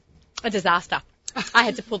a disaster. I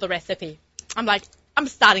had to pull the recipe. I'm like, I'm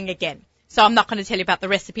starting again. So I'm not going to tell you about the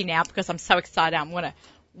recipe now because I'm so excited. I'm going to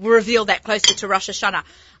reveal that closer to Rosh Hashanah.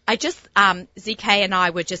 ZK and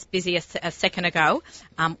I were just busy a second ago.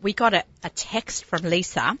 We got a text from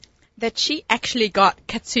Lisa that she actually got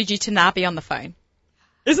Katsuji Tanabe on the phone.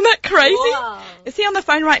 Isn't that crazy? Whoa. Is he on the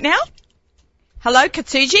phone right now? Hello,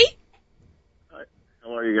 Katsuji? Hi.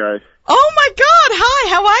 How are you guys? Oh my God, hi,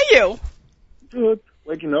 how are you? Good.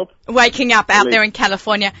 Waking up? Waking up out Really? there in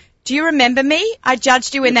California. Do you remember me? I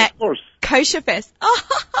judged you in Yes, that Of course. kosher fest.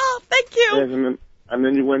 Oh, thank you. Yes, and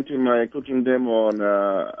then you went to my cooking demo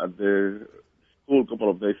at the school a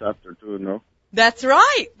couple of days after too, no? That's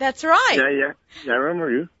right. Yeah, I remember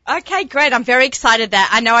you. Okay, great. I'm very excited that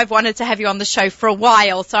I know I've wanted to have you on the show for a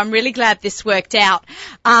while, so I'm really glad this worked out.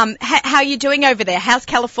 How are you doing over there? How's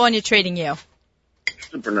California treating you?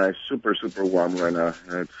 Super nice, super warm right now.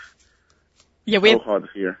 It's Yeah, so hot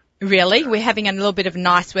here. Really? We're having a little bit of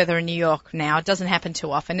nice weather in New York now. It doesn't happen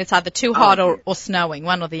too often. It's either too hot okay. or snowing,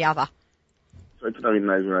 one or the other. So it's gonna be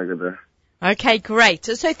nice when I get there. Okay, great.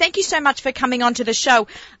 So thank you so much for coming on to the show.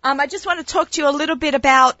 I just want to talk to you a little bit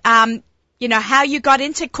about, how you got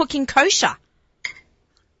into cooking kosher.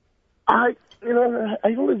 I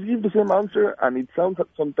always give the same answer, and it sounds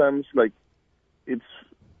sometimes like it's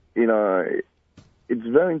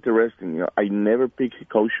very interesting. You know, I never pick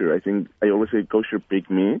kosher. I think I always say kosher pick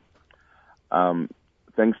me.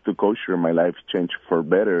 Thanks to kosher, my life changed for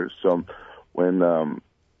better. So when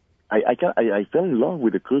I fell in love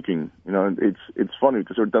with the cooking. You know, it's funny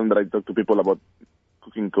because every time that I talk to people about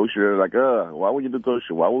cooking kosher, they're like, why would you do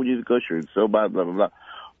kosher? Why would you do kosher? It's so bad, blah, blah, blah.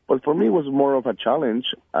 But for me, it was more of a challenge,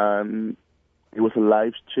 and it was a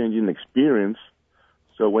life-changing experience.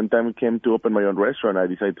 So when time came to open my own restaurant, I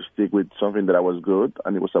decided to stick with something that I was good,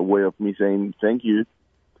 and it was a way of me saying thank you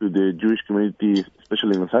to the Jewish community,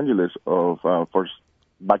 especially in Los Angeles, for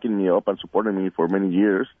backing me up and supporting me for many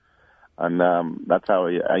years. And that's how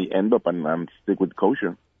I end up and stick with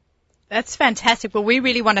kosher. That's fantastic. Well, we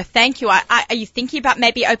really want to thank you. Are you thinking about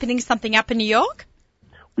maybe opening something up in New York?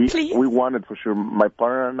 Please? We wanted for sure. My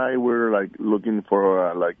partner and I were like looking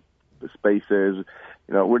for spaces.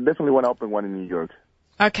 You know, we definitely want to open one in New York.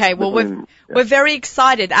 Okay, well, we're very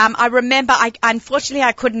excited. I remember, unfortunately,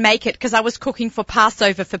 I couldn't make it because I was cooking for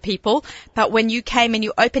Passover for people. But when you came and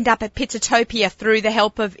you opened up at Pizzatopia through the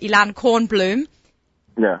help of Ilan Kornblum,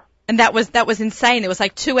 yeah, and that was insane. It was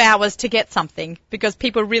like 2 hours to get something because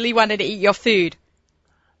people really wanted to eat your food.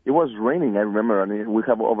 It was raining, I remember, and we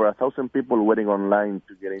have over 1,000 people waiting online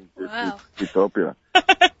to get into Pizzatopia.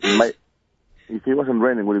 If it wasn't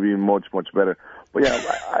raining, it would have been much I'm But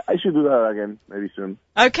yeah, I should do that again maybe soon.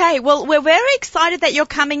 Okay, well, we're very excited that you're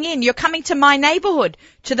coming in. You're coming to my neighborhood,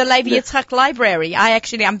 to the Levi Yitzchak Library.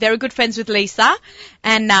 I'm very good friends with Lisa,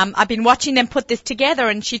 and I've been watching them put this together,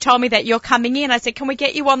 and she told me that you're coming in. I said, can we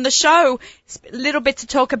get you on the show? A little bit to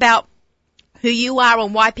talk about who you are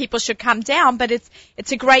and why people should come down, but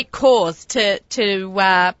it's a great cause to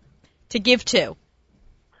give to.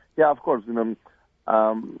 Yeah, of course. You know,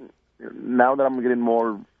 now that I'm getting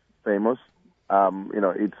more famous,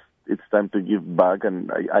 it's time to give back,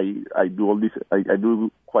 and I do all this. I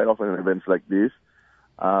do quite often events like this,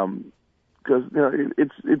 because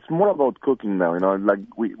it's more about cooking now. You know, like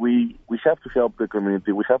we have to help the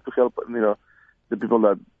community. We have to help the people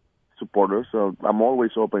that support us. So I'm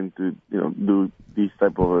always open to do these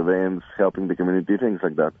type of events, helping the community, things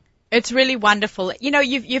like that. It's really wonderful. You know,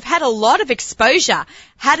 you've had a lot of exposure.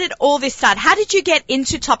 How did all this start? How did you get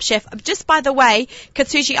into Top Chef? Just by the way,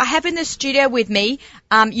 Katsuji, I have in the studio with me,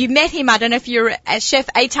 you met him, I don't know if you're Chef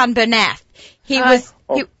Eitan Bernath.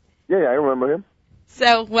 Yeah, I remember him.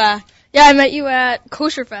 So, Yeah, I met you at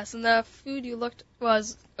Kosher Fest, and the food you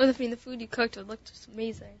the food you cooked looked just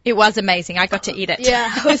amazing. It was amazing. I got to eat it.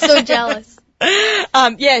 Yeah, I was so jealous.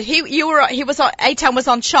 Eitan was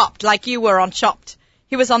on Chopped, like you were on Chopped.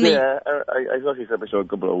 He was on the. Yeah, I saw his episode a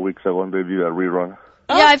couple of weeks ago when they did a rerun.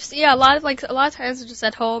 Oh. Yeah, a lot of times I'm just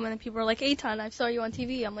at home and people are like, Eitan, I saw you on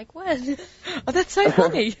TV. I'm like, what? Oh, that's so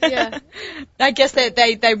funny. Yeah. I guess they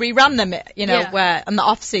rerun them, in the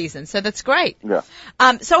off season, so that's great. Yeah.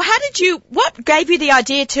 So what gave you the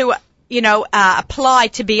idea to, apply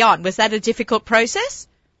to be on? Was that a difficult process?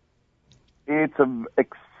 It's an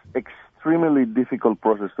extremely difficult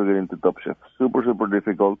process to get into Top Chef. Super, super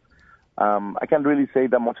difficult. I can't really say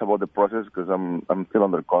that much about the process because I'm still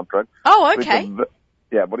under contract. Oh, okay.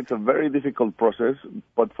 But it's a very difficult process.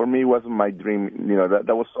 But for me, it was my dream.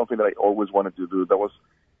 That was something that I always wanted to do. That was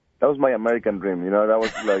my American dream. That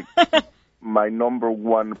was like my number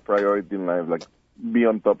one priority in life, like be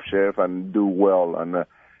on Top Chef and do well. And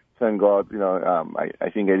thank God, I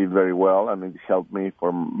think I did very well, and it helped me. It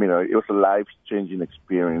was a life-changing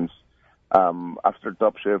experience. After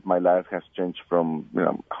Top Chef, my life has changed from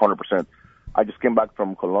 100%. I just came back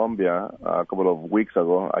from Colombia a couple of weeks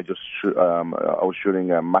ago. I was shooting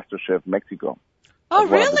MasterChef Mexico. Oh,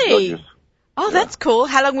 really? Oh, that's cool.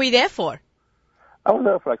 How long were you there for? I was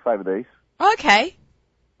there for like 5 days. Okay.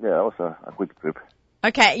 Yeah, that was a quick trip.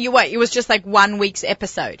 Okay, it was just like 1 week's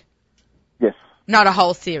episode? Yes. Not a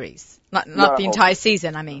whole series? Not the entire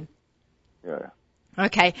season, I mean? Yeah.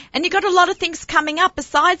 Okay, and you got a lot of things coming up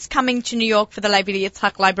besides coming to New York for the Levi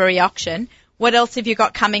Yitzhak Library auction. What else have you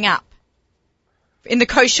got coming up in the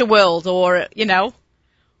kosher world, or I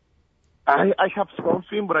have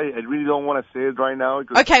something, but I really don't want to say it right now.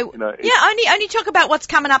 Because, okay, only talk about what's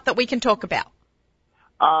coming up that we can talk about.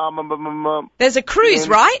 There's a cruise,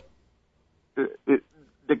 right?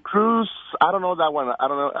 The cruise, I don't know that one. I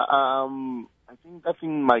don't know. I think that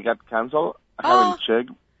thing might get canceled. I haven't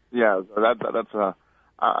checked. Yeah, that's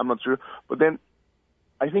I'm not sure. But then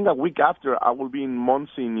I think a week after I will be in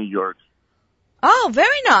Muncie, New York. Oh,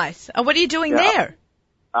 very nice. What are you doing there?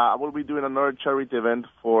 I will be doing another charity event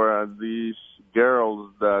for these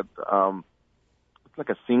girls that it's like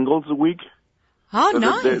a singles week. Oh, so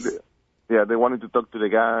nice. They wanted to talk to the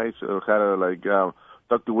guys, or how to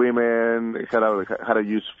talk to women, how to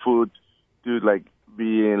use food to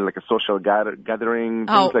be in a social gathering,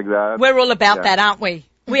 things like that. We're all about that, aren't we?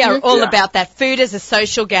 We are all about that. Food is a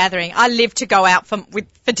social gathering. I live to go out for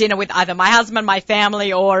dinner with either my husband, my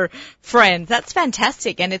family, or friends. That's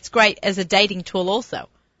fantastic, and it's great as a dating tool also.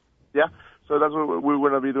 Yeah, so that's what we're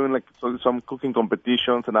going to be doing, some cooking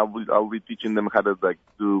competitions, and I'll be teaching them how to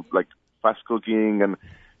do fast cooking and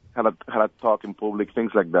how to talk in public,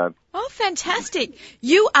 things like that. Oh, fantastic.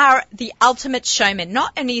 You are the ultimate showman.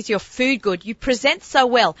 Not only is your food good, you present so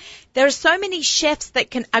well. There are so many chefs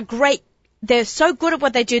that are great. They're so good at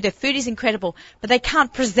what they do. Their food is incredible, but they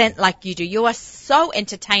can't present like you do. You are so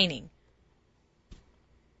entertaining.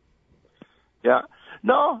 Yeah.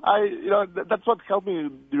 No, that's what helped me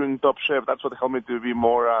during Top Chef. That's what helped me to be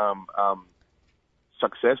more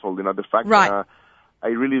successful. The fact that I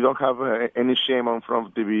really don't have any shame on front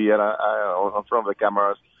of TV and on front of the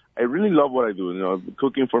cameras. I really love what I do.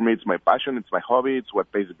 Cooking for me, it's my passion, it's my hobby, it's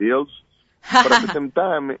what pays the bills. But at the same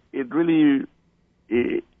time, it really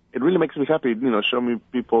makes me happy. Show me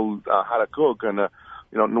people how to cook, and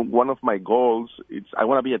one of my goals is I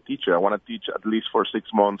want to be a teacher. I want to teach at least for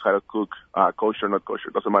 6 months how to cook, kosher, not kosher,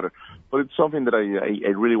 doesn't matter. But it's something that I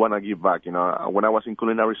really want to give back. When I was in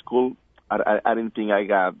culinary school, I didn't think I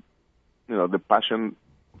got the passion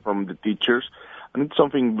from the teachers, and it's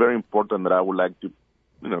something very important that I would like to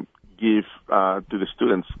give to the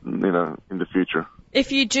students in the future.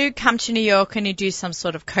 If you do come to New York and you do some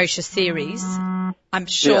sort of kosher series, I'm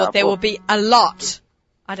sure there will be a lot.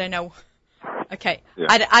 I don't know. Okay. Yeah.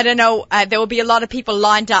 I don't know. There will be a lot of people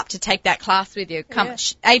lined up to take that class with you.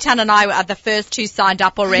 Eitan and I are the first two signed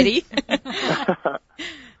up already.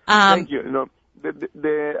 Thank you.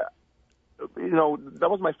 That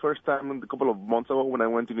was my first time a couple of months ago when I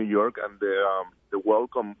went to New York, and the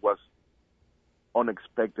welcome was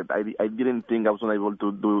unexpected. I didn't think I was able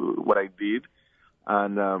to do what I did,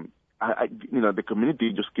 and the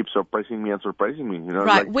community just keeps surprising me.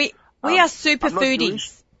 Right. We are super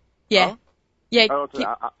foodies. Yeah. Huh? Yeah.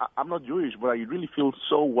 I'm not Jewish, but I really feel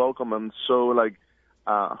so welcome and so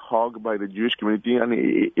hugged by the Jewish community, and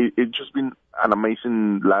it's just been an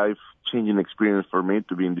amazing life-changing experience for me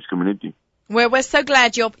to be in this community. Well, we're so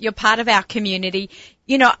glad you're part of our community.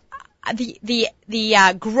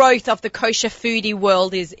 the growth of the kosher foodie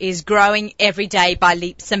world is growing every day by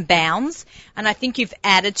leaps and bounds. And I think you've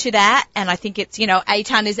added to that. And I think it's,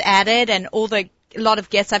 Eitan is added and a lot of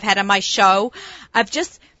guests I've had on my show. I've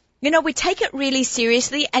just, we take it really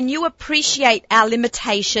seriously and you appreciate our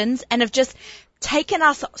limitations and have just taken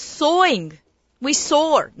us soaring. We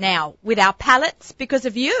soar now with our palates because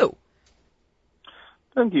of you.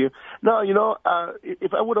 Thank you. No,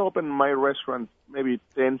 if I would open my restaurant maybe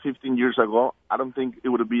 10, 15 years ago, I don't think it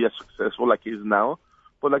would be as successful like it is now.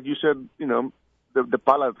 But like you said, the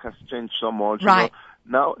palate has changed so much. Right.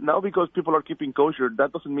 Now because people are keeping kosher,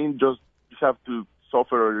 that doesn't mean just you have to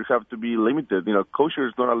suffer or you have to be limited. Kosher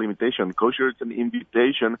is not a limitation. Kosher is an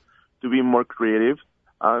invitation to be more creative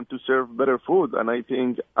and to serve better food. And I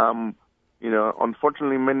think,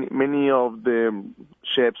 unfortunately, many of the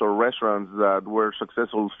chefs or restaurants that were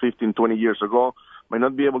successful 15, 20 years ago might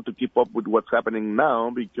not be able to keep up with what's happening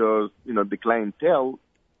now because, the clientele,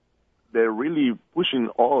 they're really pushing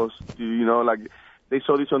us to, they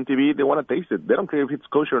saw this on TV, they want to taste it. They don't care if it's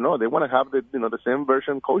kosher or not. They want to have the same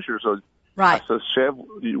version kosher. So right. As a chef,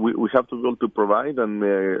 we have to be able to provide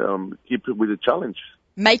and keep with the challenge.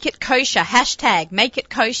 Make it kosher. Hashtag make it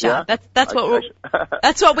kosher. Yeah, that's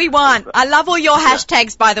what we want. I love all your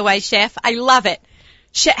hashtags, by the way, Chef. I love it.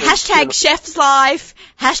 Hashtag Chef's Life.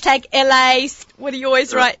 Hashtag LA. What do you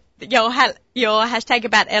always write? Your hashtag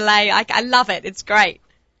about LA. I love it. It's great.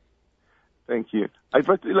 Thank you.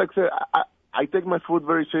 I take my food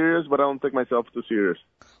very serious, but I don't take myself too serious.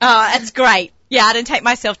 Oh, that's great. Yeah, I don't take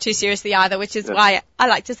myself too seriously either, which is why I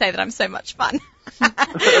like to say that I'm so much fun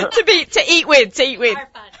to eat with. Chef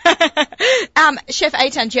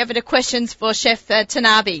Eitan, do you have any questions for Chef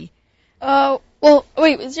Tanabe? Well,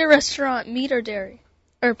 wait, is your restaurant meat or dairy?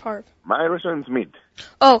 Or parv? My restaurant's meat.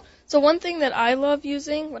 Oh, so one thing that I love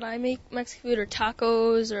using when I make Mexican food or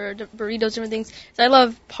tacos or burritos, different things, is I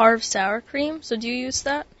love parv sour cream. So do you use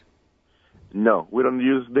that? No, we don't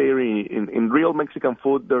use dairy. In real Mexican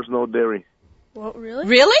food, there's no dairy. What, really?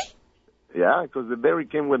 Really? Yeah, because the dairy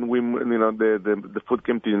came when the food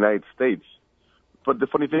came to the United States. But the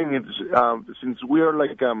funny thing is, since we are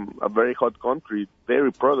like a very hot country,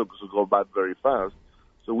 dairy products go bad very fast.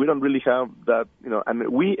 So we don't really have that, and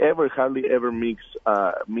we hardly ever mix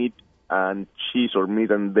meat and cheese or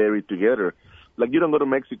meat and dairy together. Like, you don't go to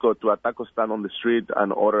Mexico to a taco stand on the street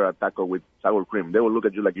and order a taco with sour cream. They will look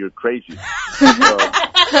at you like you're crazy.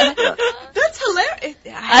 Yeah. That's hilarious.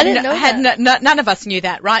 I didn't know that. None of us knew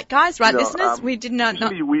that, right, guys? Right, listeners? We did not know.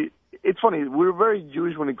 It's funny. We're very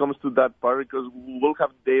Jewish when it comes to that part because we will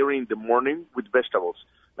have dairy in the morning with vegetables.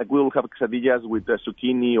 Like, we will have quesadillas with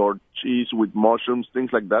zucchini or cheese with mushrooms,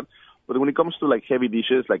 things like that. But when it comes to, like, heavy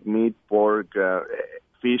dishes like meat, pork,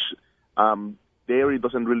 fish, dairy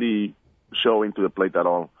doesn't really show into the plate at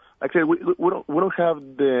all. Like I said, we don't have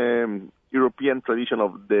the European tradition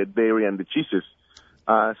of the dairy and the cheeses.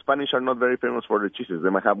 Spanish are not very famous for the cheeses. They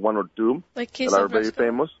might have one or two like that are very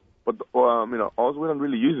famous. But, us, we don't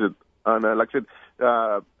really use it. And like I said,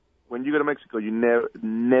 when you go to Mexico, you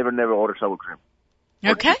never order sour cream.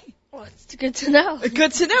 Okay. Well, it's good to know.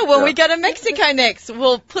 Good to know. When we go to Mexico next,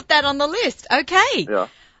 we'll put that on the list. Okay. Yeah.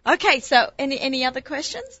 Okay, so any other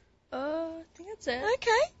questions? I think that's it.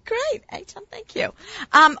 Okay, great. Eitan, thank you.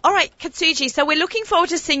 All right, Katsuji, so we're looking forward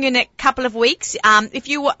to seeing you in a couple of weeks. If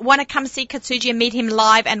you want to come see Katsuji and meet him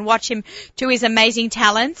live and watch him do his amazing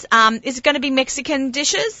talents, is it going to be Mexican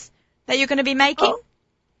dishes that you're going to be making?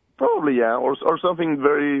 Probably, yeah, or something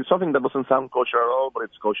that doesn't sound kosher at all, but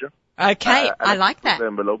it's kosher. Okay, I like that. The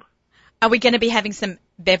envelope. Are we going to be having some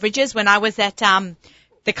beverages? When I was at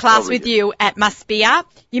the class with you at Maspia,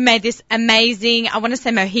 you made this amazing, I want to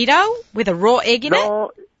say mojito with a raw egg in it?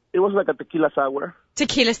 No, it was like a tequila sour.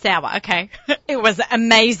 Tequila sour, okay. It was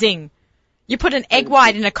amazing. You put an egg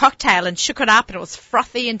white in a cocktail and shook it up and it was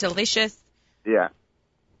frothy and delicious. Yeah.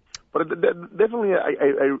 But definitely,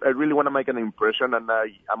 I really want to make an impression, and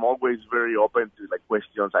I'm always very open to like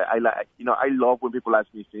questions. I love when people ask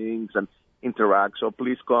me things and interact. So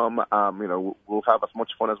please come. We'll have as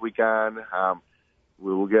much fun as we can.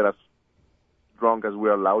 We will get as drunk as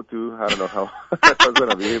we're allowed to. I don't know how that's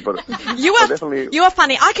going to be, but you are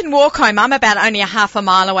funny. I can walk home. I'm about only a half a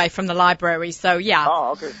mile away from the library, so yeah.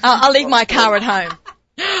 Oh, okay. I'll leave my car at home.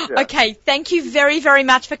 Yeah. Okay, thank you very, very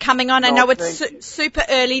much for coming on. I know it's super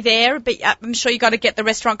early there, but I'm sure you got to get the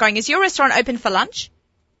restaurant going. Is your restaurant open for lunch?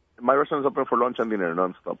 My restaurant is open for lunch and dinner,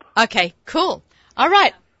 non-stop. Okay, cool. All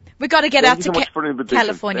right. We got to get out to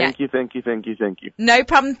California. Thank you. No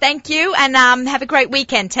problem. Thank you, and have a great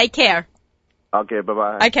weekend. Take care. Okay,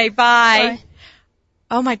 bye-bye. Okay, bye.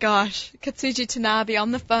 Oh my gosh, Katsuji Tanabe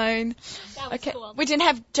on the phone. That was Okay, cool. we didn't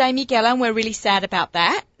have Jamie Geller, and we're really sad about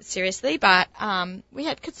that, seriously, but we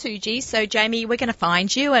had Katsuji, so Jamie, we're going to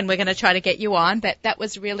find you, and we're going to try to get you on, but that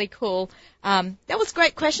was really cool. That was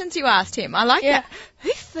great questions you asked him. I like that.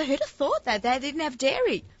 Who'd have thought that they didn't have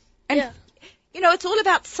dairy? And, you know, it's all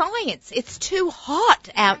about science. It's too hot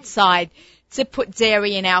outside to put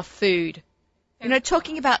dairy in our food. You know,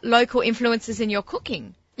 talking about local influences in your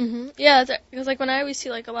cooking. Yeah, because like when I always see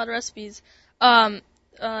like a lot of recipes,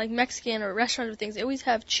 like Mexican or restaurant things, they always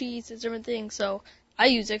have cheese and different things. So I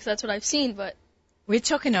use it because that's what I've seen. But we're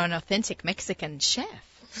talking to an authentic Mexican chef.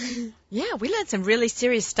 Yeah, we learned some really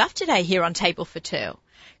serious stuff today here on Table for Two.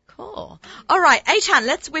 Cool. All right,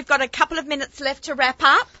 Eitan, we've got a couple of minutes left to wrap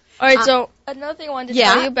up. all right, so another thing I wanted to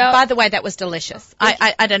tell you about. By the way, that was delicious.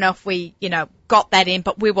 I don't know if we, got that in,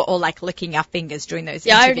 but we were all like licking our fingers during those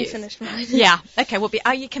interviews. I already finished mine. Yeah. Okay,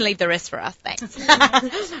 you can leave the rest for us. Thanks.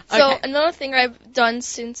 So another thing I've done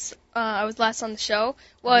since I was last on the show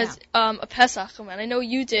was a Pesach event. I know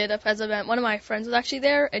you did a Pesach event. One of my friends was actually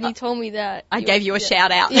there, and he told me that. I gave you a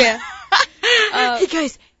shout out. Yeah. He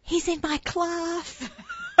goes, he's in my class.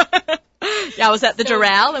 Yeah, I was at the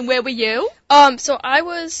Doral, and where were you? So I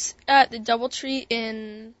was at the DoubleTree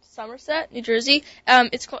in Somerset, New Jersey.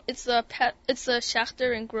 It's the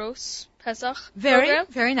Schachter and Gross Pesach program.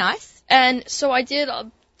 Very nice. And so I did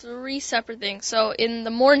 3 separate things. So in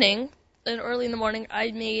the morning, early in the morning,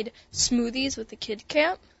 I made smoothies with the kid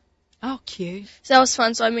camp. Oh, cute. So that was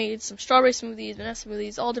fun. So I made some strawberry smoothies, banana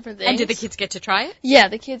smoothies, all different things. And did the kids get to try it? Yeah,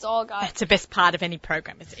 the kids all got. That's the best part of any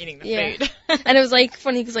program is eating the food. And it was like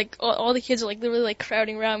funny because like all the kids were like literally like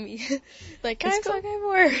crowding around me, like can I have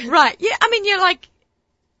more? Right. Yeah. I mean, you're like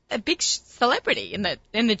a big celebrity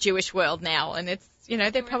in the Jewish world now, and it's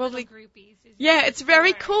they're probably groupies. It's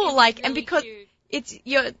very cool. It's like, really and because cute. it's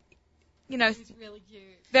It's really cute.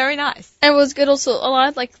 very nice. And it was good also, a lot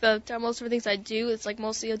of like the demos and things I do, it's like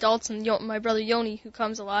mostly adults, and my brother Yoni, who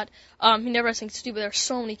comes a lot, he never has things to do, but there are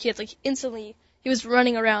so many kids, like instantly, he was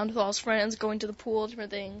running around with all his friends, going to the pool,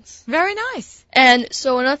 different things. Very nice. And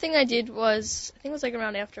so another thing I did was, I think it was like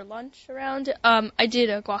around after lunch I did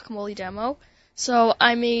a guacamole demo. So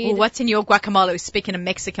I made... Well, what's in your guacamole? Speaking of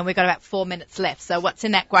Mexican, we've got about 4 minutes left, so what's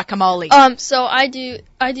in that guacamole? So I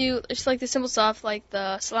do just like the simple stuff, like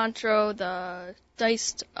the cilantro, the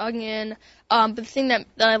diced onion, but the thing that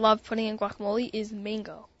I love putting in guacamole is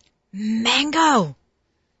mango. Mango!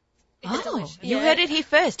 It's delicious. You heard it here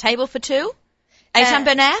first. Table for two. Eitan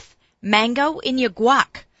Bernath, mango in your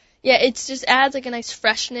guac. Yeah, it just adds like a nice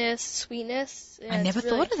freshness, sweetness. Yeah, I never it's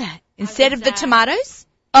really... thought of that. Instead of the tomatoes?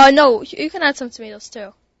 No, you can add some tomatoes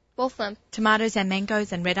too. Both of them. Tomatoes and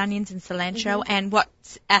mangoes and red onions and cilantro and what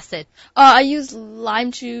acid? I use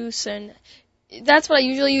lime juice, and that's what I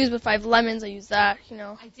usually use, but if I have lemons, I use that,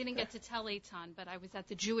 I didn't get to tell Eitan, but I was at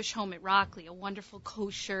the Jewish home at Rockley, a wonderful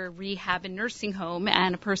kosher rehab and nursing home,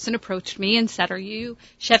 and a person approached me and said, "Are you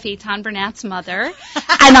Chef Eitan Bernath's mother?"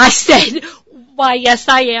 And I said, "Why, yes,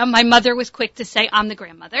 I am." My mother was quick to say, "I'm the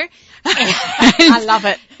grandmother." I love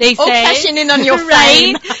it. They All say, cashing in on your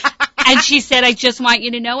right? fame. And she said, "I just want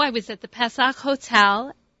you to know I was at the Pesach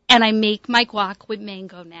Hotel, and I make my guac with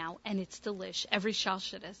mango now, and it's delish every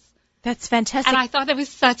Shalshidus." That's fantastic. And I thought it was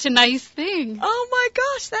such a nice thing. Oh my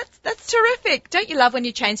gosh, that's terrific. Don't you love when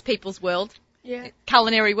you change people's world? Yeah.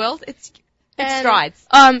 Culinary world? It And,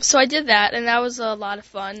 strides. So I did that, and that was a lot of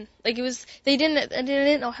fun. Like they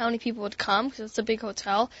didn't know how many people would come because it's a big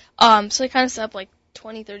hotel. So they kind of set up like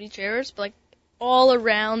 20, 30 chairs, but like all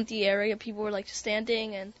around the area, people were like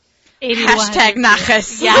standing and. Hashtag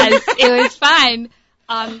nachas. Yes, it was fun.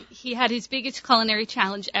 He had his biggest culinary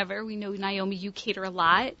challenge ever. We know, Naomi, you cater a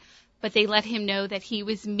lot. But they let him know that he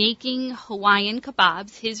was making Hawaiian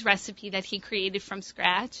kebabs, his recipe that he created from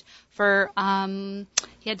scratch.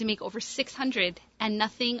 He had to make over 600, and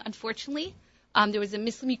nothing, unfortunately. There was a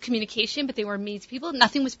miscommunication, but they were amazing people.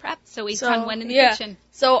 Nothing was prepped, so Eitan went in the kitchen.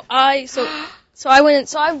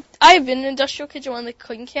 I've been in an industrial kitchen. One of the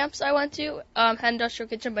cooking camps I went to had an industrial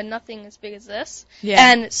kitchen, but nothing as big as this.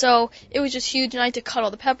 Yeah. And so it was just huge, and I had to cut all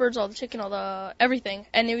the peppers, all the chicken, all the everything,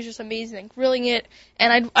 and it was just amazing, like grilling it.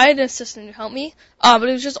 And I had an assistant to help me, but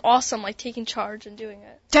it was just awesome, like taking charge and doing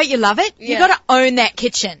it. Don't you love it? Yeah. You got to own that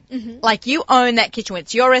kitchen. Mm-hmm. Like you own that kitchen.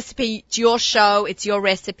 It's your recipe, it's your show, it's your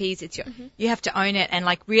recipes, you have to own it. And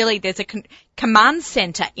like really, there's a command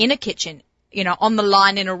center in a kitchen, on the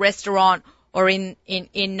line in a restaurant or in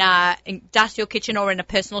industrial kitchen or in a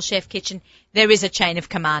personal chef kitchen. there is a chain of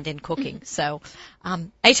command in cooking. So,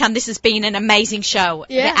 Eitan, this has been an amazing show.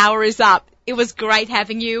 Yeah. The hour is up. It was great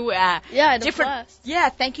having you. Yeah, I had a blast. Yeah,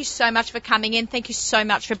 thank you so much for coming in. Thank you so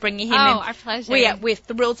much for bringing him in. Our pleasure. We're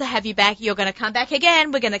thrilled to have you back. You're going to come back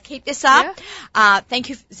again. We're going to keep this up. Yeah. Thank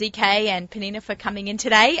you, ZK and Penina, for coming in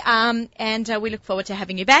today. And we look forward to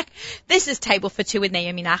having you back. This is Table for Two with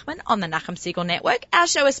Naomi Nachman on the Nachum Siegel Network. Our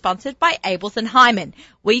show is sponsored by Abels and Hyman.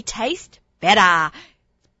 We taste better.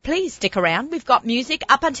 Please stick around. We've got music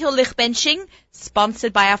up until Lichbenching,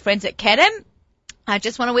 sponsored by our friends at Kedem. I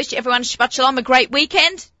just want to wish everyone Shabbat Shalom, a great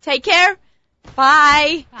weekend. Take care.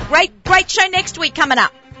 Bye. Great show next week coming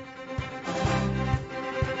up.